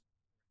course,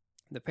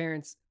 the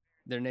parents,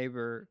 their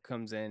neighbor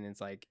comes in and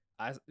it's like,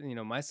 you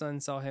know, my son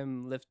saw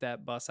him lift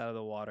that bus out of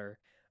the water.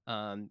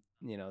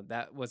 You know,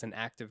 that was an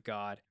act of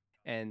God.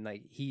 And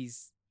like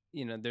he's,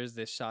 you know, there's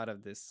this shot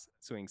of this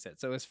swing set.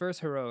 So his first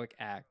heroic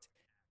act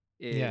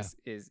Yeah.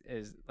 is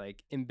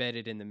like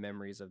embedded in the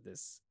memories of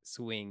this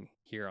swing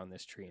here on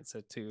this tree. And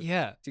so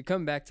Yeah. to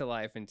come back to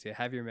life and to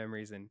have your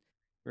memories and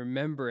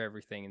remember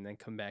everything, and then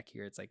come back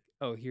here, it's like,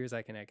 oh, here's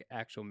like an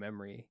actual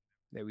memory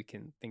that we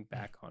can think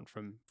back on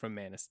from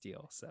Man of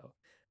Steel. So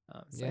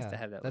it's nice Yeah. to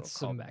have that little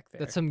callback That's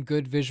there. some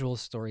good visual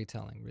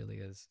storytelling, really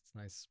is. It's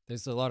nice.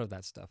 There's a lot of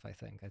that stuff, I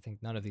think. I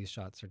think none of these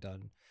shots are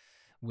done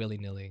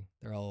willy-nilly.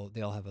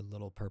 They all have a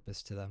little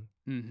purpose to them.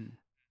 Hmm.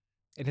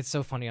 And it's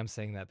so funny I'm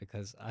saying that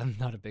because I'm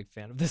not a big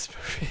fan of this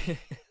movie.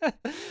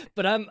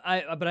 but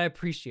I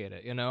appreciate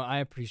it, you know. I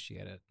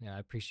appreciate it. Yeah, I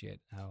appreciate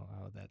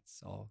how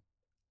that's all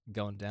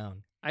going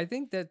down. I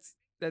think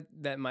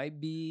that might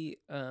be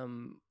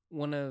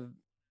one of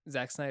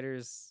Zack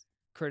Snyder's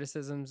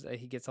criticisms that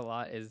he gets a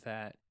lot, is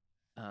that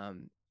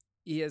um,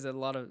 he has a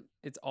lot of,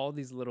 it's all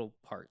these little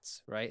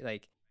parts, right?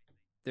 Like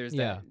there's that,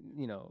 Yeah.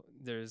 you know,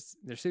 there's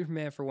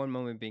Superman for one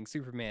moment being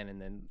Superman,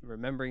 and then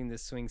remembering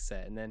this swing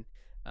set, and then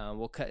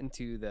we'll cut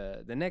into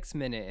the next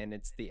minute, and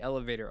it's the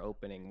elevator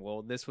opening.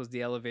 Well, this was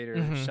the elevator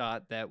Mhm.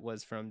 shot that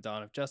was from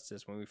Dawn of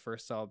Justice when we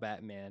first saw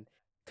Batman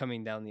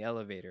coming down the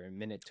elevator in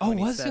minute Oh,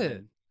 was it?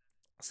 27.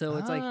 So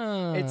it's like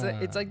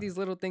Ah. these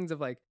little things of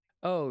like,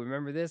 oh,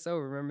 remember this? Oh,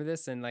 remember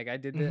this? And like I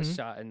did this Mhm.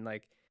 shot, and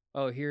like,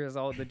 oh, here's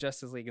all the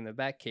Justice League in the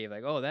Batcave.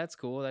 Like, oh, that's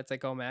cool. That's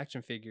like all my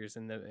action figures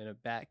in a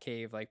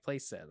Batcave like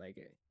playset. Like,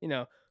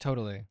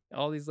 Totally.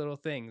 all these little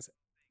things.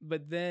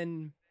 But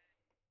then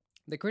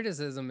the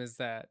criticism is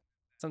that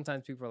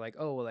sometimes people are like,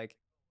 oh, well, like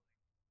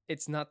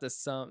it's not the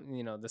sum,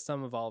 the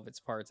sum of all of its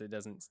parts. It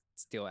doesn't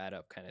still add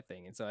up, kind of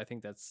thing. And so I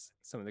think that's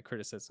some of the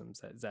criticisms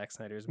that Zack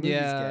Snyder's movies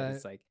get. Yeah.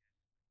 It's like,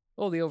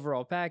 oh, the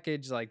overall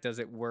package, like, does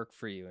it work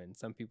for you? And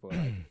some people are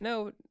like,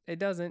 no, it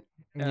doesn't.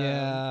 Um,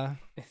 Yeah.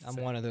 it's I'm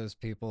one of those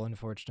people,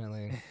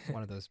 unfortunately.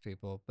 One of those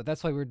people. But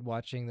that's why we're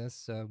watching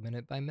this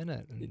minute by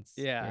minute. And it's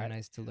very yeah,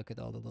 nice to look at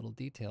all the little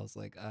details.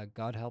 Like,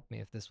 God help me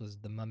if this was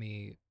the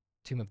Mummy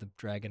Tomb of the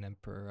Dragon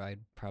Emperor,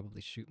 I'd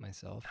probably shoot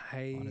myself,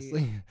 I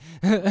honestly.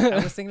 I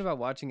was thinking about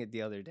watching it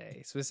the other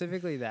day,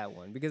 specifically that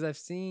one, because I've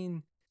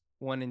seen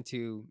one and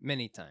two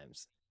many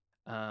times.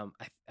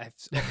 I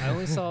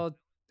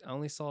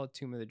only saw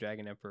Tomb of the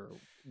Dragon Emperor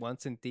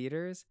once in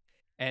theaters,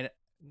 and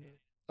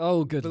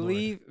Oh, good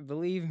lord.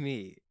 believe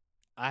me,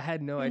 I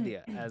had no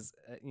idea. As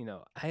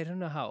I don't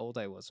know how old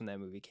I was when that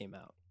movie came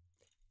out.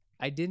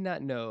 I did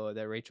not know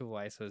that Rachel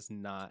Weisz was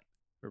not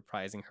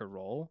reprising her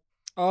role.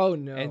 Oh,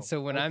 And no. so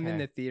when I'm in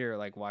Okay. the theater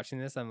like watching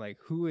this, I'm like,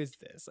 who is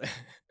this?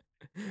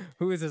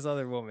 Who is this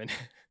other woman?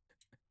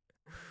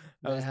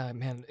 I was Yeah,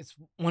 man, it's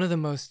one of the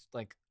most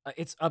like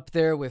it's up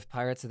there with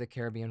Pirates of the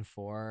Caribbean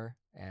 4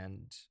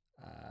 and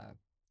uh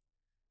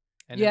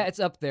and yeah, then it's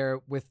up there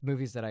with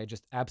movies that I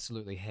just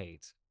absolutely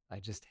hate. I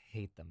just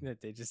hate them.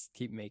 that they just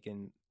keep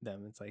making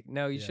them. It's like,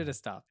 no, you should Yeah. have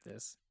stopped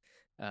this.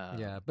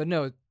 Yeah, Um, but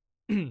no,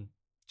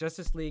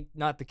 Justice League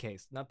not the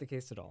case. Not the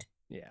case at all.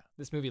 yeah,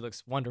 This movie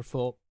looks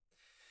wonderful.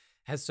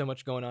 Has so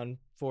much going on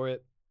for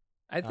it.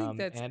 I think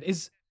that's And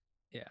is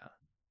yeah.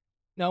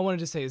 now I wanted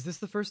to say, is this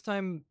the first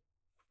time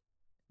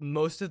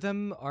most of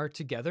them are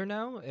together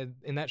now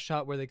in that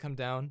shot where they come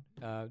down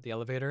the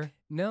elevator?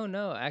 No,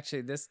 no,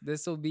 actually, this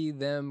will be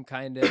them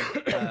kind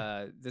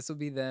of. This will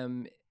be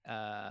them.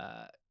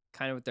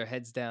 Kind of with their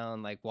heads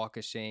down, like walk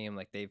of shame.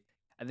 Like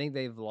I think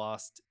they've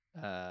lost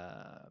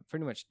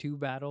pretty much two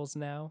battles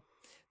now.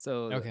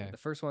 So Okay. the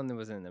first one that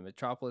was in the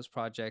Metropolis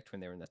Project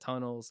when they were in the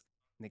tunnels,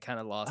 and they kind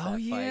of lost Oh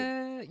that fight.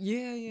 yeah,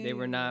 yeah, yeah, They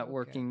were yeah, yeah. not Okay.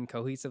 working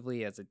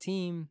cohesively as a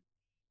team,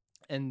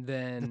 and The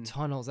then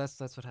tunnels. That's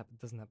what happened.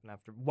 Doesn't happen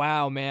after.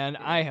 Wow, man,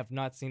 I yeah, have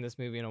not seen this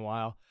movie in a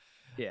while.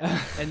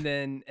 yeah, and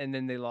then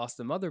they lost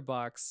the mother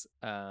box.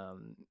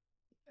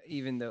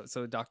 Even though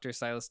Dr.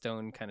 Silas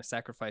Stone kind of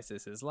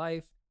sacrifices his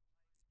life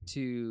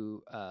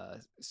to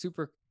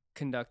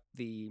superconduct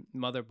the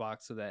mother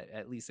box so that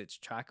at least it's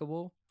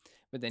trackable,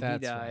 but then he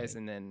That's dies, right.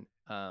 and then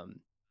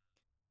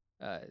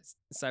uh,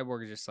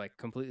 Cyborg is just like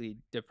completely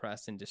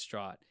depressed and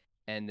distraught,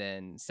 and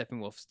then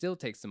Steppenwolf still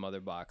takes the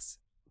mother box,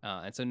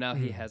 and so now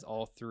he Mm. has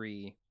all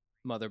three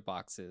mother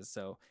boxes.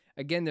 So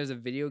again, there's a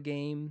video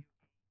game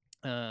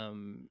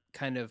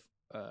kind of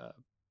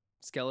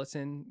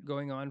skeleton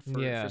going on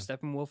for Yeah,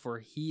 Steppenwolf, where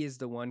he is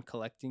the one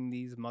collecting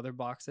these mother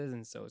boxes,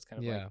 and so it's kind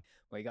of like, yeah,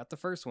 well, he got the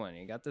first one,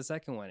 he got the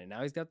second one, and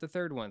now he's got the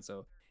third one,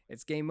 so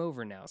it's game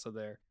over now. So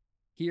they're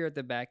here at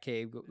the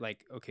Batcave,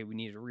 like, okay, we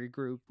need to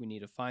regroup, we need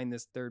to find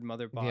this third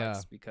mother yeah.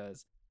 box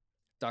because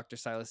Dr.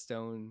 Silas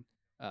Stone,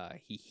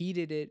 he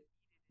heated it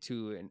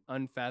to an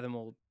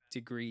unfathomable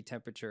degree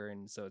temperature,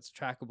 and so it's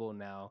trackable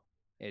now.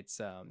 It's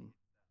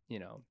you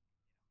know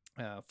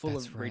full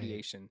of That's right.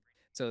 radiation.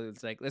 So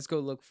it's like, let's go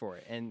look for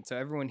it. And so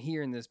everyone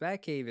here in this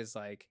Batcave is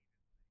like,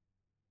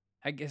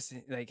 I guess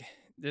like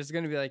there's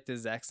gonna be like the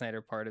Zack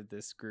Snyder part of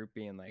this group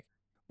being like,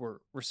 we're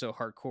so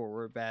hardcore,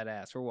 we're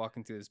badass, we're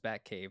walking through this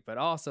Batcave. But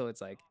also it's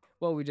like,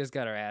 well, we just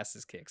got our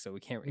asses kicked, so we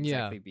can't Yeah,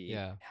 exactly be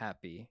yeah,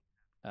 happy.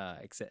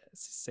 Except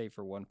save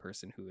for one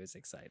person who is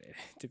excited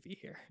to be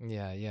here.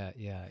 yeah, yeah,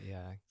 yeah,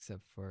 yeah.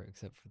 Except for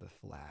the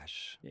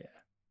Flash. Yeah.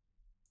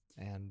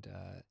 And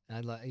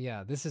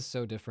yeah, this is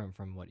so different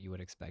from what you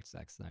would expect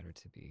Zack Snyder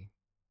to be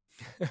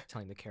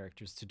telling the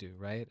characters to do,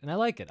 right? And I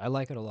like it. I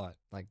like it a lot.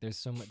 Like there's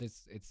so much.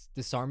 It's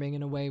disarming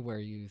in a way where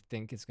you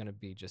think it's gonna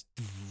be just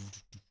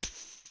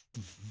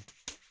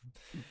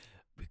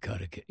we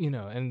gotta get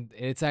and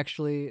it's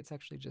actually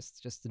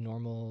just the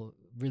normal,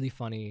 really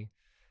funny.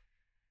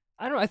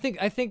 I don't know.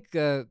 I think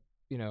the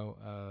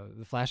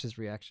Flash's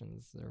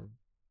reactions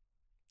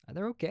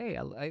they're okay.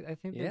 I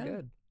think they're Yeah.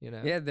 good.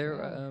 Yeah, they're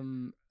Yeah.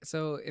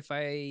 so if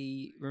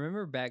I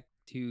remember back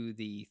to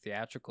the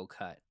theatrical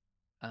cut,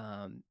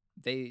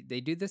 they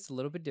do this a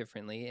little bit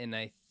differently, and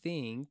I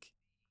think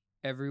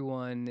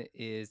everyone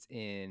is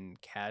in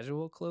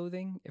casual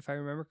clothing, if I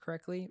remember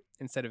correctly,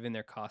 instead of in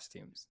their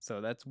costumes.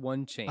 So that's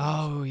one change.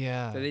 Oh So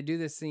yeah. they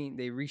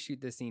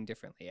reshoot the scene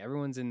differently.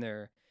 Everyone's in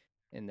their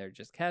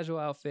just casual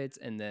outfits,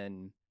 and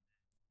then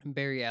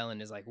Barry Allen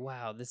is like,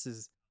 "Wow,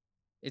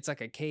 it's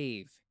like a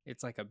cave.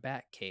 It's like a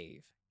bat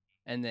cave."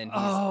 and then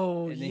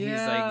Oh he's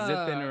like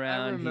zipping yeah, I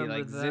around. He remember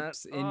like that.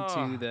 zips Oh,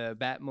 into the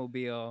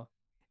Batmobile,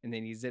 and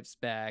then he zips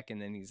back,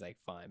 and then he's like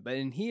fine. But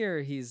in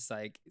here, he's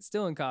like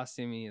still in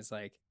costume. And he's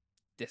like,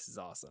 "This is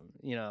awesome,"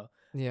 you know.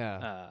 yeah.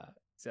 Uh,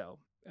 so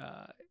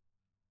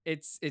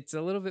it's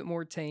a little bit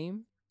more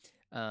tame.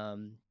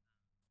 Um,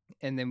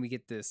 and then we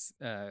get this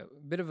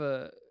bit of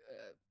a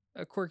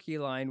quirky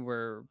line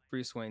where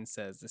Bruce Wayne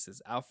says, "This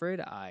is Alfred.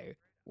 I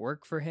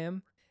work for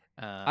him."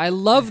 Uh, I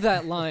love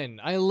that line.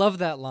 I love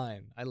that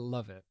line. I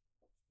love it.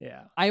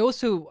 yeah, I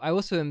also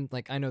am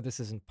like, I know this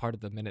isn't part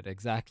of the minute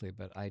exactly,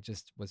 but I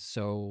just was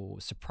so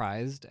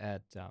surprised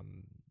at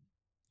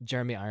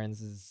Jeremy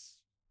Irons's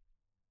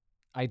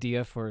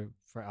idea for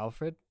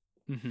Alfred.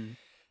 hmm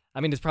I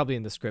mean, it's probably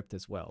in the script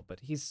as well, but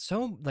he's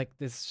so like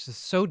this is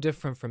so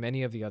different from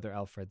any of the other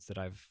Alfreds that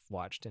I've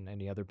watched in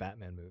any other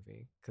Batman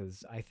movie.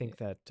 Because I yeah, think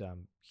that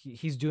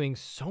he's doing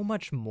so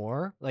much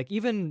more. Like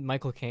even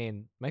Michael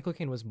Caine. Michael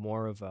Caine was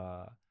more of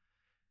a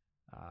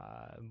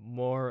I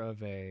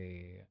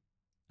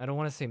don't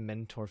want to say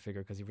mentor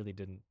figure because he really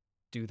didn't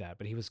do that,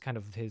 but he was kind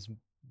of his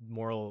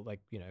moral, like,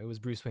 it was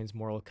Bruce Wayne's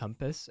moral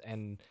compass,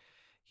 and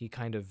he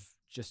kind of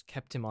just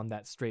kept him on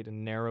that straight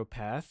and narrow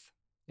path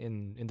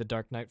in the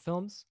Dark Knight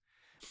films.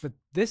 But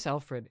this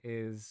Alfred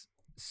is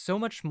so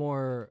much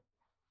more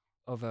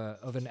of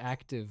an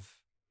active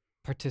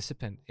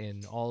participant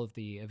in all of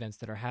the events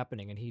that are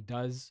happening, and he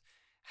does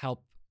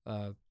help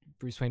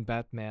Bruce Wayne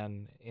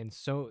Batman in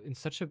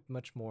such a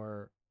much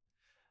more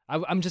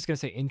I'm just gonna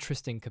say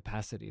interesting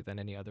capacity than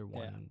any other yeah,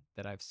 one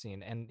that I've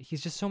seen, and he's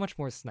just so much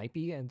more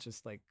snipey and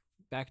just like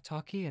back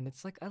talky, and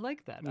it's like I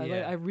like that.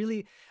 yeah,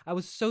 I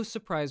was so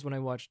surprised when I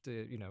watched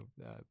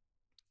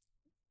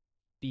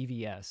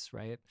BVS,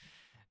 right,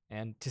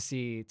 and to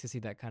see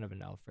that kind of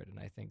an Alfred, and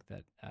I think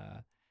that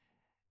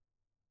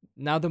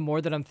now the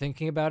more that I'm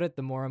thinking about it,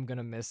 the more I'm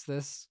gonna miss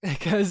this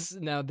because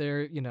now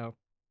they're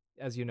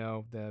as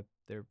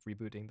they're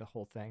rebooting the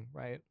whole thing,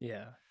 right?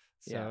 yeah,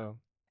 yeah. So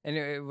And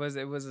it was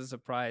a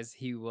surprise.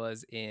 He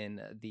was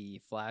in the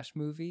Flash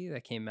movie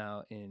that came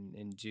out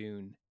in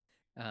June.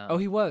 oh,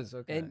 he Um, was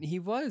okay. and he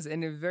was,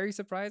 and it was very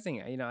surprising.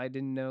 You know, I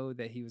didn't know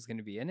that he was going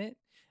to be in it.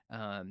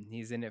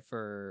 He's in it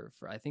for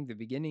I think the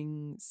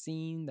beginning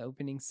scene, the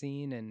opening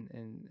scene,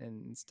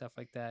 and stuff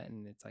like that.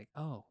 And it's like,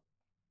 oh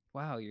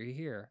wow, you're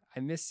here. I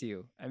miss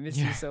you. I miss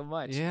you Yeah, so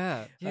much.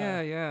 yeah, Uh,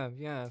 yeah, yeah,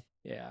 yeah.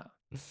 yeah.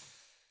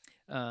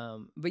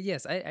 But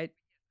yes,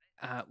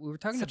 we were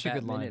talking to Such a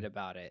good Bat Minute line.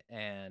 about it,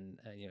 and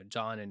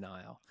John and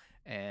Niall,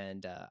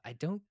 and I, I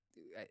don't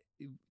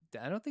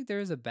think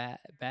there is a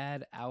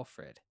bad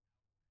Alfred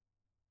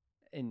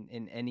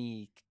in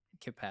any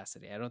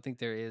capacity. I don't think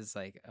there is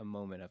like a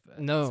moment of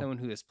No. someone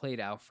who has played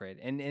Alfred,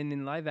 and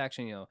in live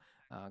action,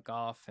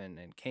 Goff and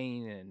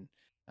Kane, and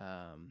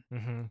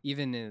Mm-hmm.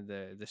 even in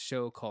the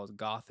show called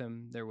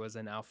Gotham, there was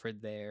an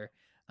Alfred there.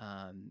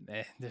 And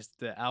there's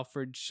the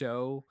Alfred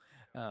show,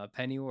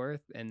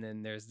 Pennyworth, and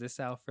then there's this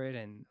Alfred,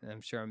 and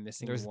I'm sure I'm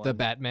missing There's the one.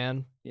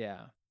 Batman,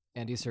 Yeah.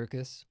 Andy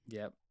Serkis.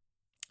 Yep.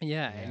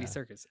 Yeah, Andy Yeah.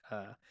 Serkis.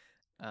 Uh,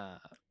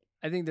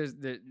 I think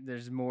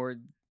there's more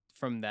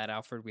from that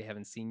Alfred we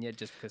haven't seen yet,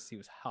 just because he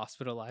was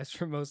hospitalized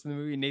for most of the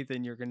movie.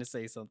 Nathan, you're gonna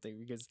say something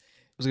because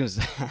I was gonna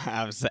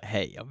say,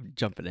 hey, I'm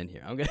jumping in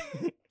here. I'm gonna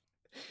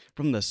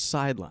from the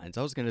sidelines.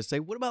 I was gonna say,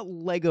 what about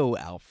Lego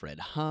Alfred,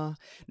 huh?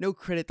 No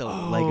credit to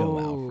Lego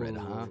Alfred,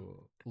 huh?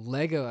 Oh,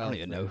 Lego I don't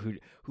even know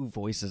Alfred. who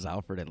voices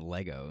Alfred in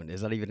Lego. And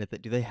is that even a thing?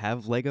 Do they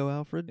have Lego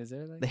Alfred? is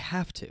there like They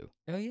have to.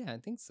 oh yeah, I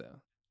think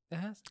so. It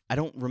has. I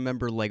don't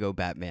remember Lego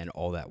Batman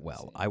all that Let's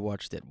well. see. I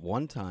watched it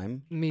one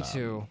time, Me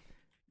too.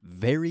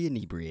 very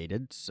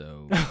inebriated,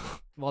 so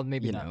Well,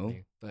 maybe you not know,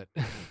 me, but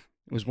it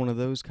was one of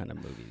those kind of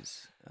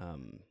movies.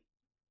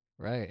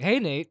 right. Hey,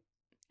 Nate.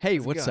 Hey,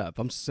 How's it what's going? up?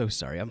 I'm so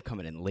sorry. I'm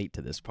coming in late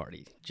to this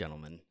party,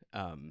 gentlemen.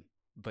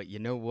 But you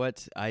know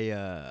what?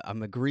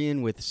 I'm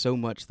agreeing with so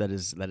much that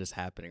is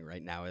happening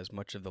right now, as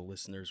much of the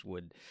listeners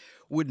would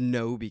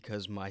know,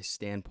 because my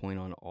standpoint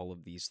on all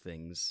of these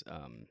things,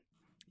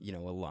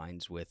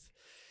 aligns with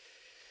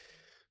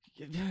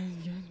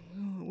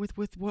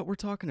what we're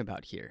talking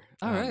about here.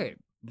 All right.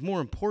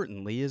 More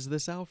importantly, is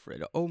this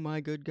Alfred? Oh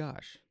my good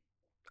gosh.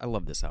 I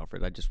love this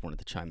Alfred. I just wanted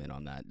to chime in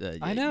on that.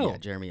 I Yeah, know.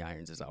 Jeremy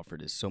Irons as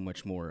Alfred is so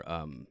much more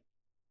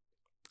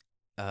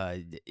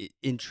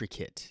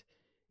intricate,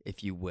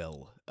 if you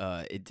will.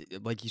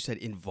 Like you said,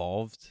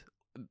 involved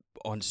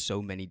on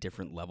so many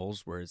different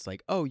levels, where it's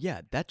like, oh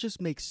yeah, that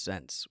just makes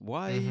sense.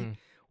 Why Mm-hmm.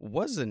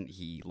 wasn't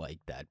he like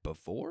that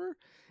before?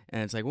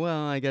 And it's like,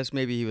 well, I guess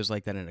maybe he was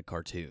like that in a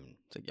cartoon.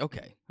 It's like,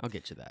 okay, I'll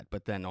get you that.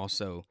 But then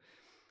also,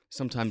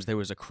 sometimes there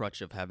was a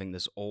crutch of having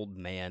this old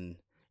man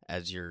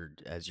as your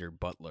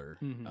butler.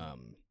 Mm-hmm.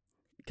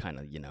 Kind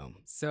of,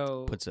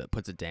 So puts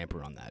a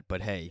damper on that.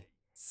 But hey,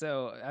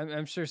 so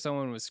I'm sure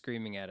someone was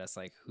screaming at us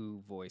like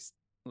who voiced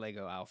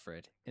Lego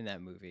Alfred in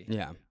that movie.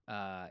 yeah,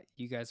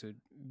 You guys would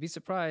be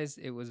surprised.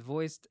 It was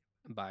voiced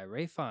by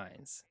Ray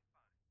Fiennes.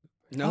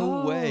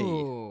 no way.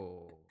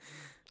 Oh.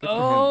 Good for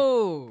him.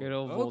 Oh. Good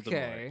old Voldemort.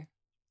 Okay.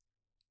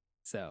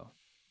 So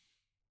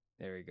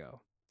there we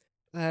go.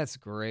 That's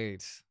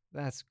great.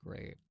 That's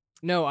great.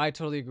 No, I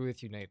totally agree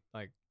with you, Nate.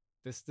 Like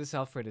this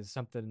Alfred is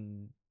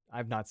something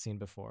I've not seen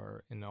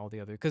before in all the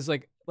other, because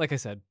like I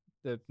said,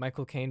 the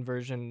Michael Caine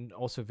version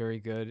also very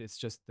good. It's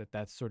just that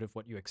that's sort of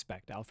what you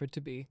expect Alfred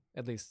to be,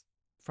 at least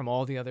from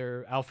all the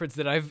other Alfreds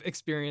that I've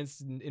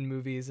experienced in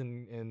movies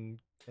and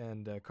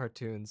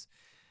cartoons.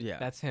 Yeah.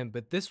 That's him.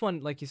 But this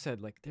one, like you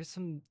said, like there's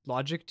some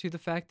logic to the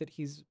fact that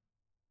he's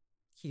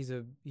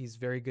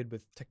very good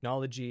with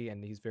technology,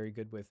 and he's very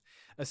good with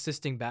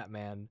assisting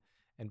Batman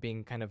and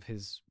being kind of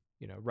his,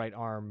 right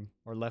arm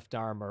or left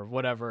arm or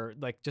whatever,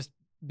 like just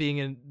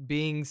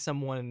being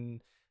someone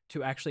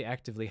to actually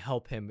actively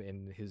help him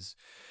in his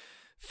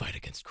fight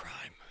against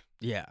crime.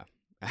 Yeah.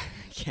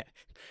 Yeah.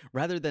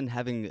 Rather than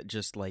having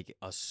just like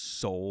a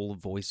sole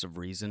voice of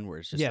reason where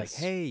it's just like, Yes.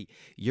 hey,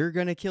 you're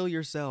going to kill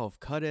yourself.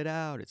 Cut it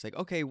out. It's like,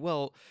 okay,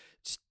 well,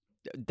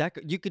 that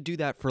you could do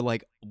that for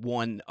like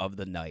one of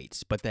the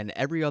nights, but then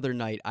every other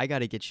night I got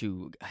to get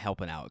you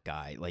helping out,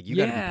 guy. Like you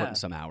got to be putting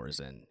some hours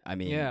in. I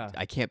mean, Yeah.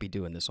 I can't be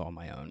doing this all on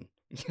my own.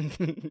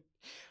 It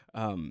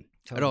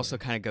Totally. also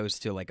kind of goes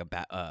to like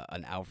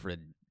an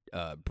Alfred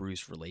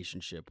Bruce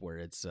relationship where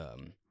it's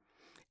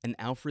an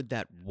Alfred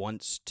that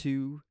wants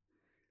to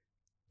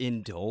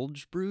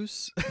indulge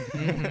Bruce,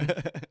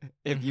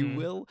 if you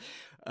will.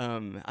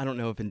 I don't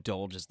know if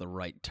indulge is the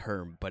right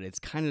term, but it's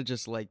kind of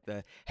just like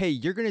hey,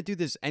 you're gonna do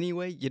this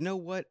anyway. You know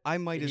what? I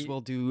might as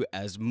well do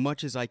as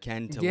much as I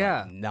can to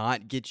like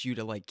not get you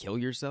to like kill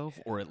yourself,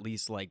 or at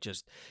least like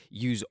just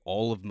use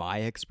all of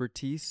my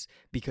expertise,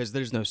 because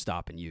there's no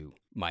stopping you,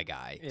 my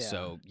guy. Yeah.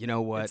 So you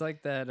know what? It's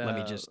like that. Let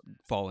me just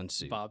fall in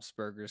suit. Bob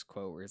Spurger's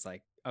quote where it's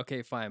like,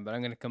 "Okay, fine, but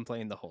I'm gonna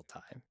complain the whole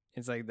time."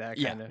 It's like that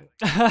Yeah. kind of.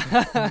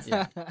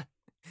 Yeah.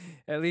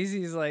 At least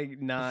he's like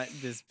not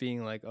just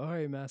being like, "All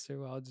right, master,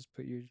 well, I'll just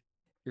put your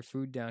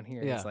food down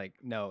here." Yeah. It's like,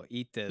 "No,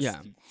 eat this."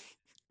 Yeah.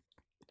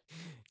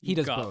 He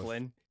does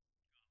goblin.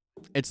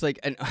 It's like,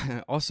 and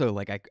also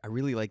like I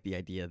really like the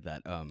idea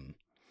that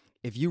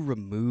if you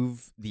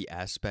remove the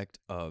aspect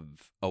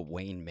of a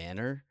Wayne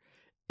Manor,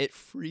 it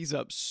frees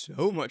up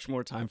so much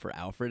more time for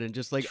Alfred and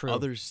just like True.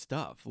 other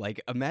stuff.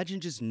 Like imagine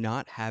just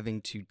not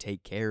having to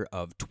take care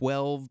of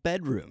 12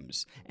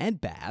 bedrooms and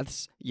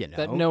baths,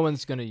 that no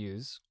one's gonna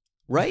use.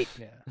 Right?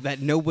 Yeah. That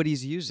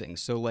nobody's using.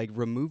 So like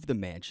remove the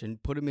mansion,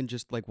 put him in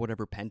just like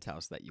whatever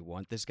penthouse that you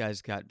want. This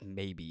guy's got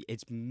maybe a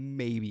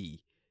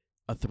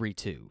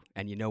 3-2.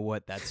 And you know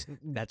what? That's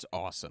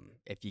awesome.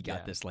 If you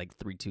got this like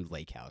 3-2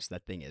 lake house,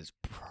 that thing is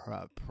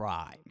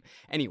prime.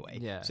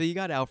 Anyway, so you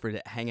got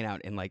Alfred hanging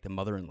out in like the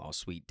mother-in-law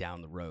suite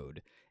down the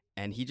road,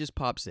 and he just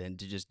pops in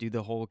to just do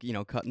the whole,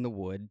 cutting the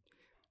wood,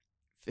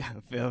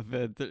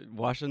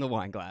 washing the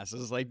wine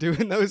glasses, like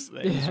doing those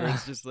things where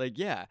it's just like,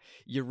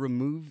 you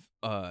remove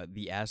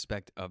the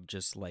aspect of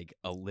just like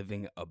a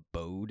living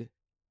abode,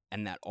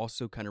 and that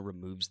also kind of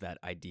removes that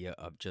idea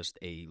of just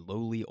a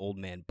lowly old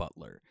man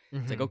butler.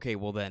 It's like, okay,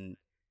 well then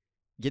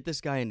get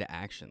this guy into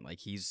action. Like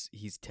he's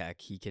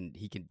tech, he can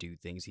do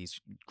things, he's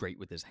great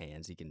with his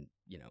hands, he can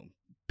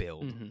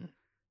build.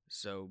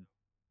 So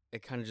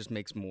it kind of just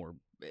makes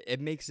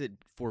it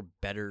for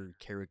better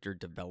character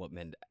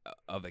development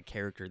of a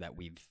character that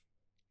we've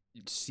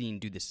seen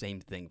do the same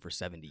thing for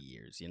 70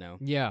 years,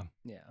 Yeah.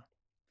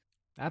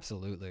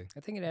 Absolutely. I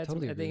think it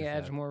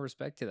adds more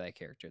respect to that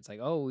character. It's like,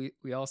 oh,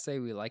 we all say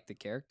we like the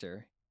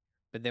character,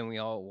 but then we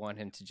all want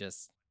him to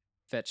just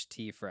fetch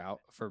tea for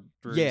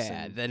Bruce.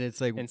 Yeah, then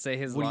it's like, and say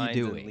his what lines are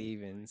you doing? And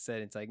leave. And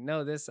instead, it's like,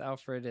 no, this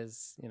Alfred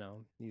is,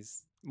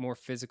 he's more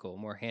physical,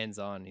 more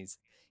hands-on. He's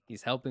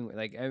helping.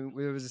 Like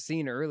there was a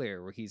scene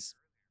earlier where he's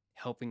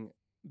helping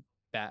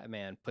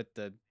Batman put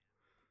the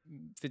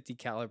 50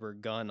 caliber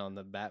gun on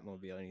the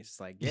Batmobile, and he's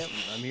just like, "Yep,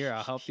 I'm here.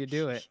 I'll help you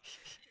do it."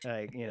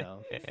 Like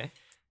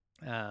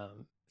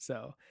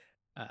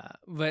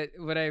but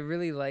what I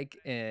really like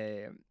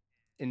in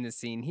the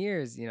scene here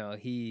is,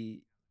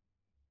 he's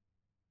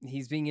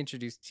being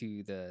introduced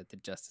to the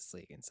Justice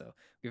League, and so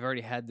we've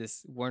already had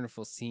this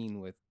wonderful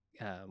scene with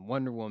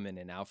Wonder Woman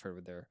and Alfred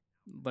with their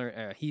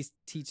he's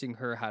teaching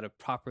her how to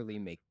properly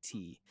make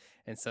tea,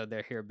 and so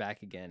they're here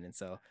back again, and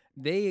so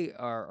they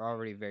are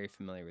already very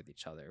familiar with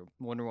each other.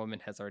 Wonder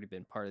Woman has already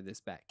been part of this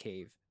Bat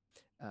Cave,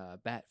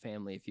 Bat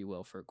family, if you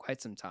will, for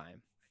quite some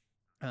time.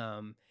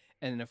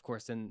 And then, of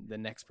course, then the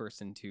next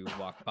person to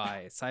walk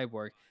by is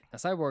Cyborg. Now,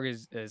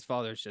 Cyborg, his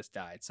father's just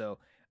died, so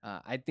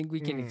I think we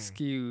can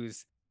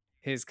excuse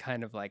his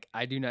kind of like,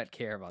 I do not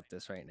care about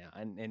this right now,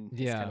 and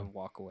his kind of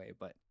walk away.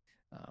 But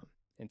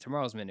in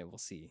tomorrow's minute, we'll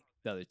see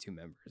the other two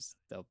members.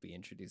 They'll be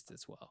introduced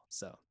as well.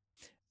 So,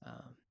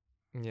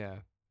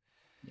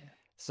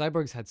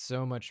 Cyborg's had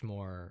so much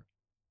more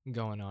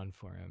going on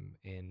for him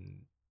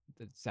in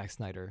the Zack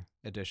Snyder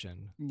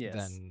edition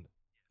than.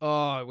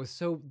 Oh, it was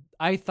so.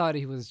 I thought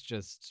he was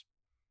just.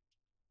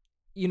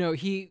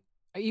 He,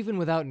 even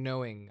without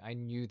knowing, I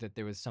knew that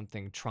there was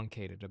something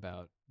truncated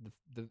about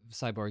the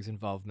Cyborg's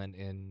involvement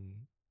in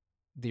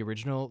the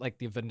original, like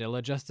the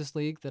vanilla Justice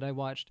League that I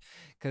watched.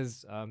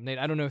 Because Nate,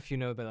 I don't know if you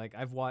know, but like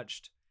I've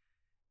watched.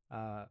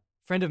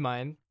 Friend of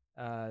mine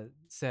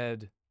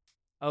said,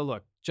 "Oh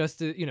look,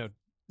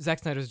 Zack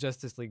Snyder's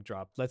Justice League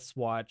dropped. Let's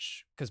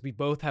watch, because we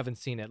both haven't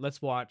seen it.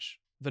 Let's watch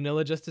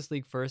Vanilla Justice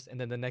League first, and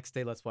then the next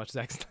day, let's watch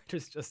Zack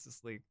Snyder's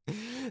Justice League.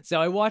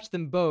 So I watched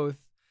them both,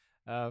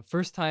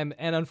 first time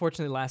and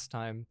unfortunately last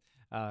time,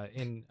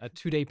 in a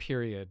 2-day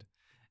period.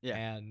 Yeah.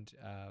 And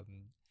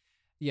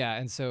yeah,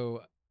 and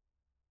so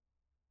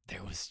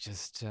there was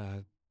just,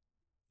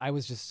 I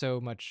was just so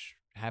much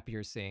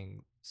happier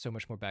seeing so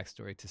much more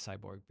backstory to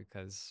Cyborg,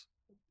 because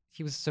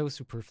he was so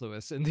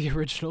superfluous in the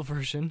original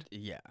version.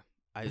 Yeah.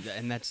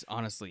 And that's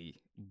honestly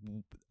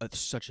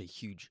such a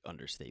huge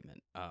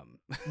understatement.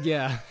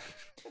 Yeah.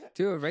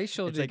 To a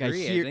racial It's like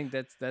degree, I think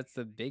that's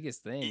the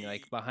biggest thing.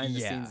 Like behind the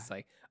Yeah. scenes, it's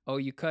like, oh,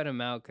 you cut him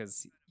out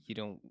because you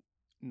don't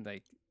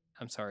like.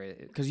 I'm sorry,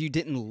 because you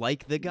didn't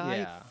like the guy.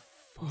 Yeah.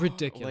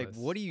 Ridiculous. Like,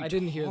 what are you? I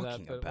didn't hear that,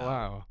 talking but about?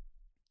 wow.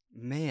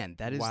 Man,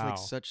 that is Wow. like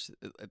such.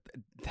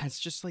 That's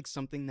just like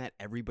something that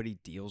everybody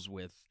deals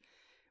with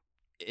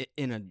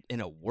in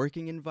a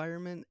working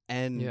environment,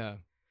 and Yeah.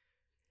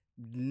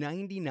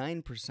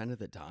 99% of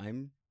the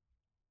time,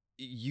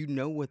 you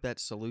know what that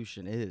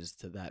solution is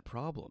to that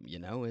problem. You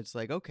know, it's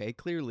like, okay,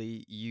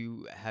 clearly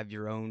you have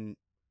your own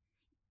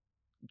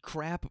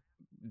crap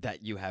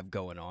that you have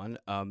going on.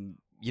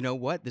 You know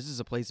what? This is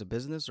a place of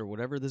business or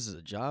whatever. This is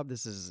a job.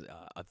 This is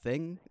a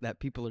thing that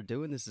people are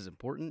doing. This is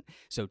important.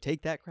 So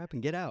take that crap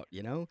and get out.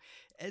 You know,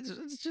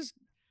 it's just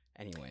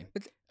anyway.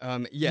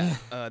 Yeah.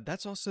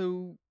 That's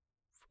also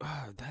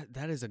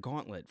that is a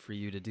gauntlet for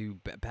you to do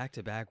back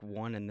to back,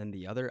 one and then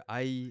the other.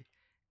 I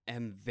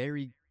am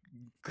very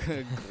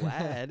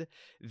glad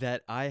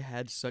that I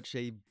had such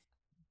a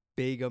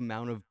big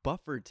amount of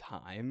buffer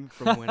time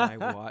from when I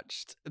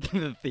watched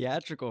the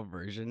theatrical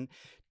version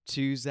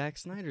to Zack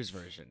Snyder's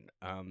version.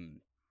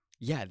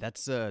 Yeah,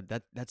 that's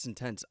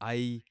intense.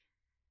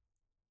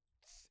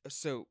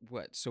 So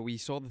we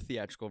saw the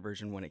theatrical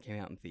version when it came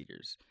out in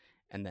theaters,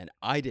 and then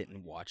I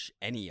didn't watch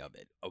any of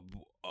it.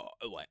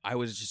 Like, I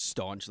was just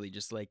staunchly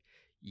just like,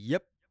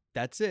 yep,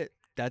 that's it.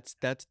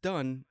 That's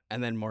done.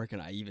 And then Mark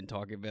and I even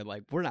talking about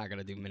like, we're not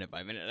gonna do minute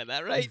by minute of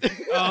that, right?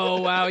 Oh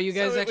wow, you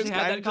guys So it actually was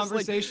had kinda that just,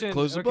 like, conversation.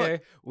 close the Okay.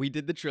 book. We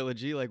did the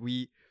trilogy. Like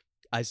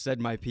I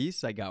said my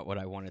piece. I got what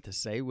I wanted to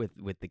say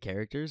with the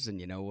characters, and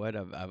you know what?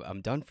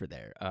 I'm done for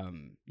there.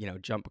 You know,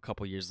 jump a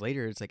couple years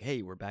later, it's like,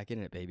 hey, we're back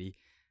in it, baby.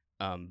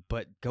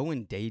 But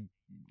going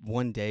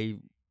one day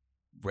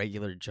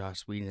regular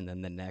Joss Whedon and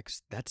then the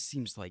next, that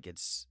seems like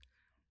it's.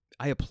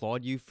 I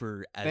applaud you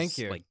for Thank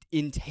you. like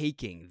in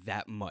taking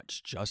that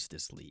much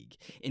Justice League,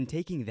 in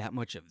taking that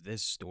much of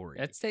this story.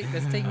 That's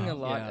taking a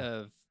lot Yeah.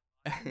 of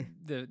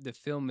the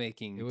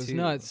filmmaking. It was too.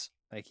 nuts.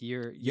 Like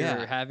you're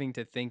Yeah. having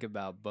to think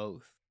about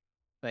both.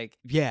 Like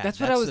Yeah, That's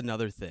that's what I was-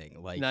 another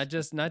thing. Like not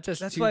just That's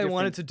two why I different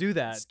wanted to do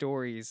that.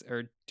 stories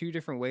or two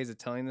different ways of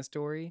telling the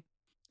story,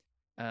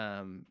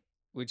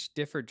 which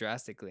differ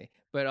drastically,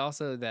 but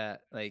also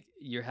that like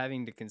you're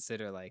having to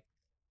consider like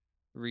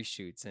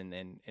reshoots and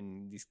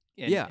these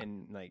Yeah.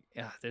 and like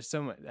there's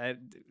so much.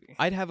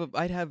 I'd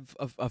have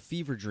a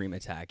fever dream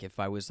attack if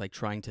I was like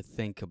trying to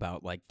think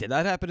about like, did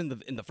that happen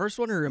in the first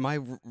one, or am I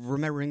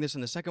remembering this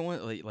in the second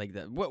one? Like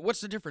that. What's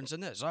the difference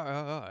in this?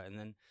 And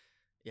then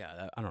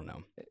I don't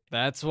know.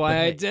 That's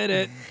why I did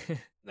it.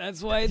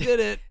 That's why I did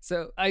it.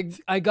 So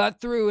I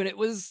got through, and it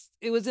was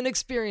an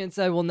experience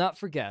I will not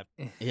forget.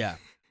 Yeah,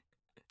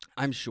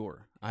 I'm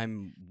sure. I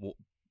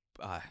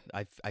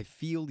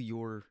feel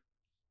your.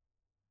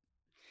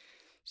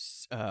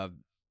 I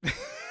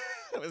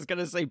was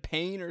gonna say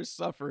pain or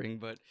suffering,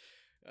 but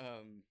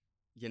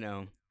you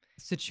know,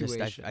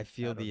 Situation. I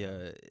feel don't the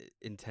know.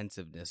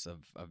 intensiveness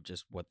of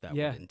just what that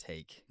Yeah. would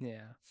intake.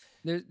 yeah,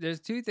 there's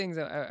two things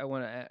I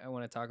want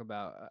to talk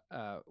about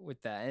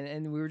with that,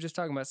 and we were just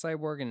talking about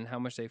Cyborg and how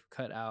much they've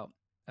cut out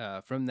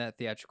from that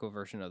theatrical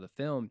version of the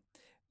film,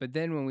 but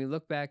then when we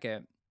look back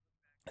at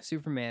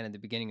Superman at the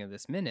beginning of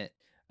this minute,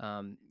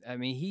 I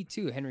mean, he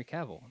too, Henry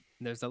Cavill.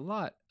 There's a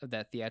lot of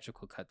that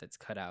theatrical cut that's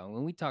cut out. And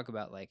when we talk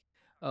about like,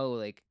 oh,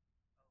 like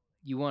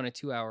you want a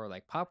 2-hour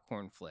like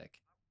popcorn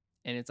flick,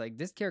 and it's like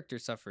this character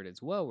suffered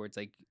as well, where it's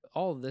like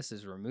all of this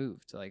is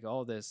removed, like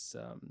all this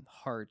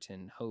heart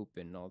and hope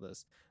and all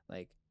this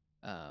like,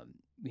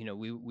 you know,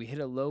 we hit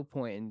a low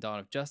point in Dawn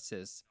of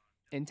Justice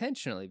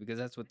intentionally because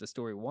that's what the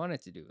story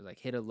wanted to do, like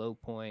hit a low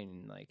point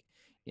and like,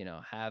 you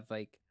know, have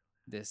like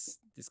this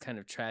kind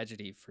of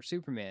tragedy for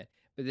Superman.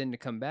 But then to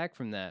come back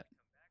from that,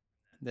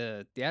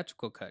 the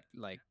theatrical cut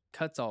like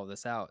cuts all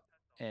this out,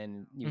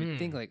 and you would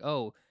think like,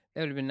 oh,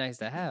 that would have been nice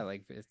to have.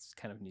 Like it's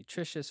kind of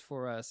nutritious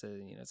for us,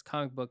 and you know, it's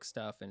comic book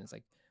stuff, and it's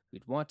like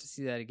we'd want to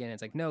see that again.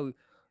 It's like no,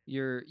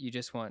 you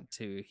just want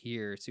to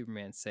hear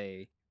Superman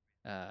say,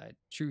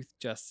 "Truth,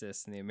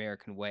 justice, and the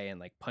American way," and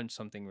like punch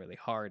something really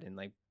hard, and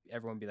like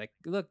everyone be like,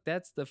 "Look,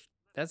 that's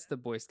the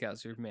Boy Scout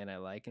Superman I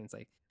like." And it's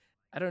like,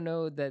 I don't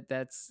know that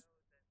that's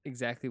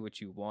exactly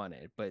what you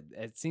wanted, but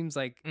it seems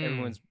like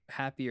everyone's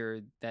happier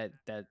that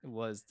that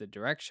was the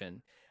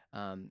direction,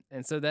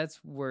 and so that's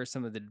where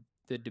some of the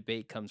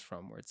debate comes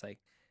from, where it's like,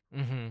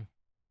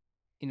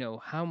 you know,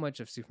 how much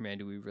of Superman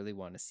do we really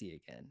want to see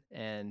again?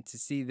 And to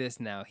see this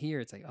now here,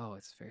 it's like, oh,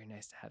 it's very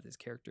nice to have this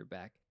character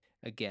back.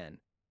 again.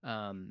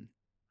 Um,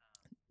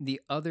 the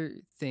other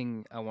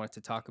thing I wanted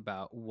to talk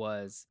about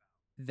was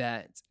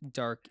that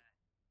dark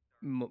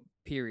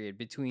period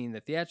between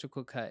the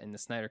theatrical cut and the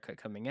Snyder cut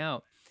coming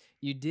out.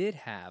 You did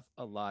have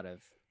a lot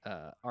of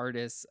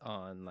artists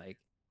on like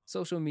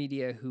social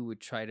media who would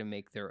try to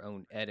make their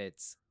own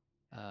edits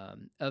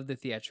of the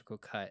theatrical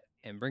cut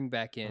and bring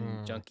back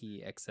in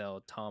Junkie XL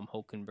Tom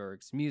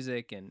Holkenberg's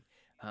music and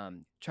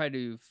try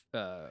to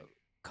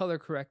color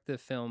correct the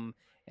film,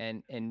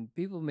 and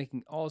people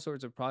making all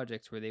sorts of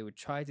projects where they would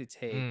try to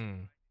take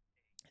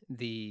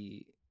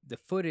the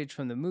footage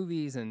from the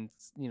movies and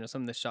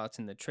some of the shots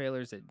in the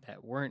trailers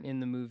that weren't in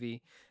the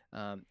movie,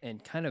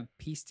 and kind of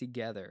piece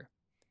together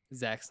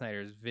Zack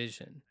Snyder's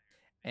vision.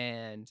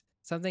 And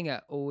something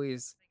I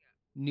always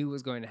knew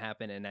was going to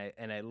happen,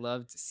 and I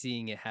loved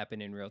seeing it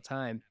happen in real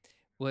time,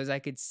 was I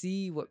could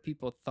see what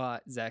people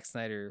thought Zack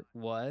Snyder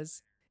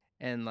was,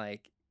 and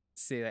like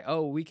say like,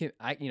 oh,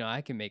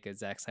 I can make a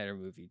Zack Snyder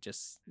movie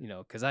just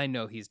because I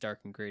know he's dark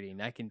and gritty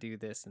and I can do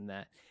this and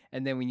that.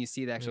 And then when you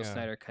see the actual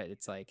Snyder cut,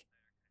 it's like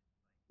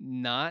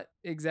not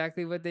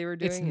exactly what they were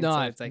doing. It's and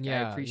not. So it's like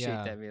I appreciate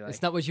that. Be like,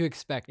 it's not what you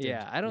expected.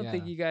 Yeah, I don't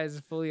think you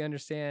guys fully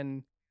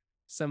understand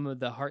some of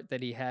the heart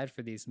that he had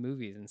for these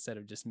movies. Instead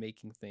of just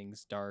making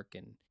things dark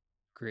and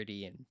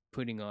gritty and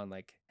putting on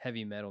like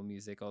heavy metal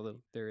music, although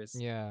there is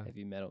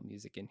heavy metal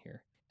music in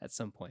here at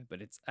some point.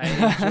 But I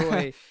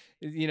enjoy,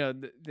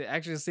 the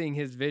actually seeing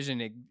his vision.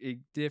 It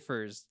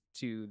differs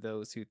to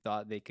those who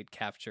thought they could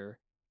capture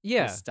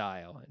his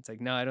style. It's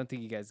like, no, I don't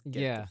think you guys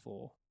get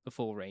the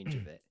full range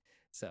of it.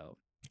 So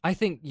I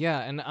think,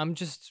 and I'm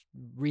just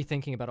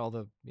rethinking about all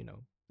the,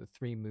 the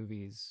three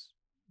movies.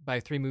 By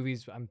three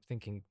movies, I'm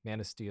thinking Man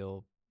of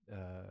Steel,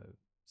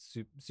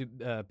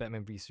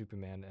 Batman v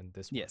Superman, and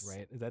this one,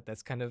 right?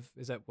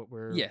 Is that what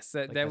we're? Yes,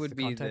 that would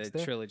be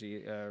the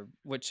trilogy.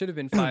 What should have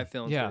been 5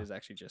 films, but is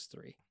actually just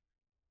 3.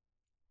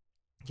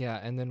 Yeah,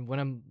 and then when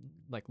I'm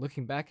like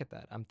looking back at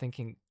that, I'm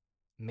thinking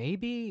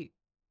maybe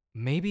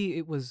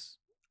it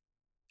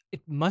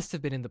must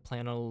have been in the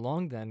plan all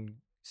along. Then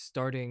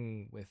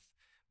starting with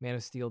Man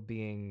of Steel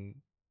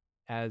being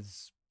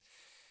as,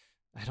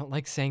 I don't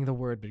like saying the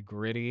word, but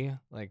gritty,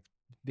 like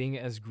being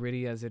as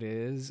gritty as it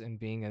is and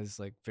being as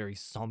like very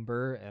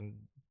somber, and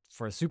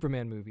for a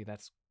Superman movie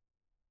that's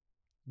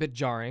a bit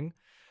jarring.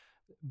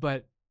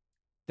 But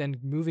then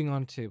moving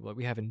on to what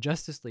we have in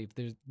Justice League,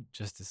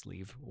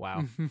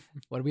 wow.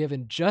 What we have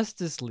in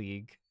Justice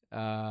League,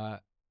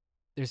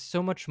 there's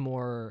so much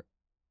more,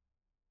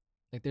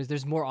 like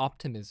there's more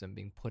optimism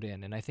being put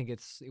in, and I think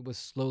it was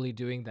slowly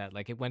doing that.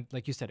 Like it went,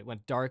 like you said, it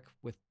went dark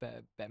with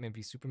Batman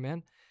v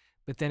Superman,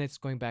 but then it's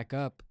going back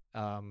up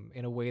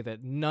in a way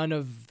that none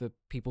of the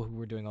people who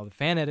were doing all the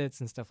fan edits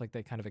and stuff like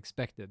that kind of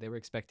expected. They were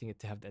expecting it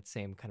to have that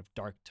same kind of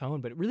dark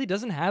tone, but it really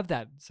doesn't have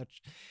that.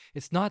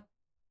 It's not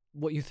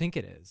what you think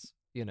it is,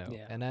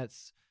 and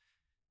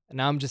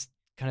now I'm just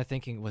kind of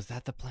thinking, was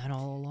that the plan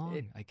all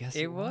along? I guess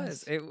it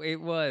was.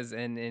 It was,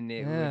 and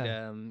it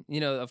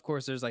would, of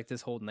course, there's like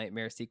this whole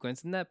nightmare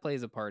sequence, and that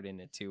plays a part in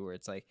it too, where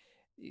it's like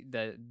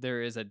that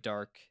there is a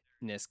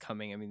darkness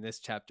coming. I mean, this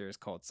chapter is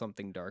called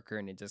Something Darker,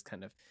 and it just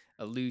kind of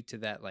allude to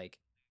that, like,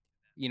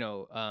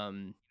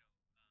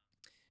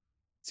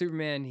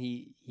 Superman,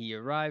 he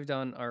arrived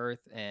on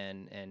Earth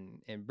and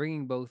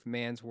bringing both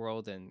man's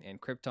world and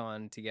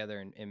Krypton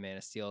together in Man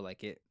of Steel,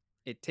 like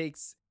it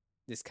takes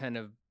this kind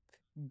of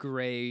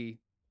gray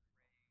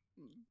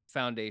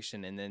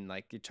foundation and then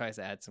like it tries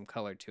to add some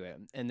color to it,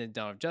 and then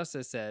Dawn of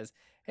Justice says,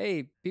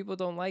 hey, people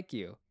don't like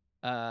you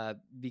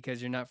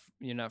because you're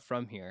not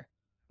from here,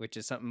 which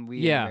is something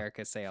we in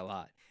America say a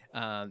lot,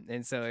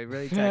 and so it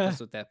really tackles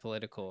with that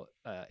political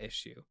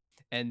issue.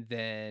 And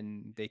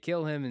then they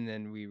kill him, and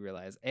then we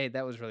realize, hey,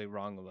 that was really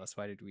wrong of us.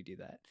 Why did we do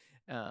that?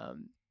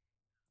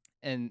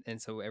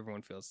 And so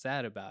everyone feels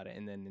sad about it.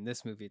 And then in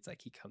this movie, it's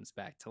like he comes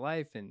back to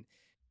life, and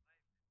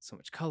so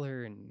much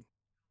color, and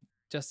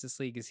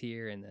Justice League is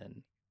here, and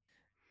then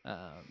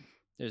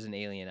there's an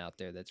alien out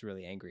there that's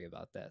really angry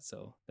about that.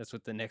 So that's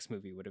what the next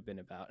movie would have been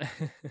about.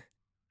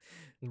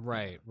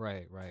 Right.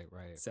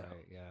 So,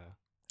 right,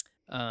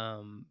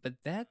 yeah. But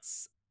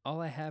that's all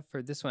I have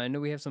for this one. I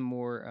know we have some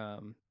more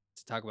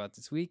to talk about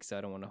this week, so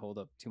I don't want to hold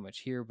up too much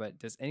here. But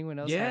does anyone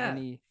else have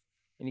any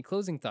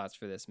closing thoughts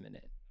for this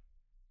minute?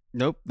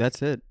 Nope,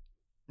 that's it.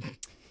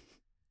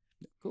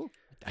 Cool.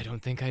 I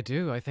don't think I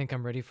do. I think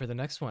I'm ready for the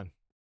next one.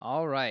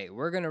 All right,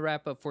 we're going to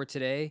wrap up for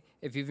today.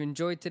 If you've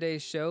enjoyed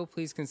today's show,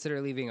 please consider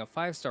leaving a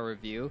 5-star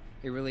review.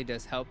 It really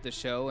does help the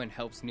show and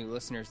helps new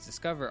listeners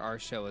discover our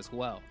show as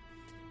well.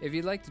 If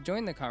you'd like to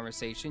join the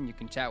conversation, you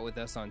can chat with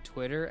us on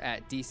Twitter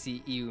at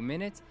DCEU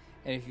Minute.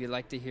 And if you'd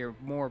like to hear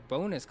more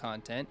bonus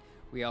content,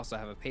 we also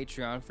have a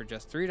Patreon for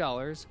just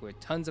 $3 with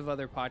tons of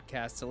other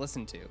podcasts to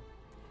listen to.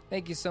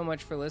 Thank you so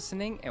much for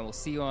listening, and we'll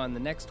see you on the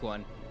next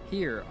one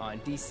here on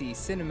DC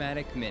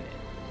Cinematic Minute.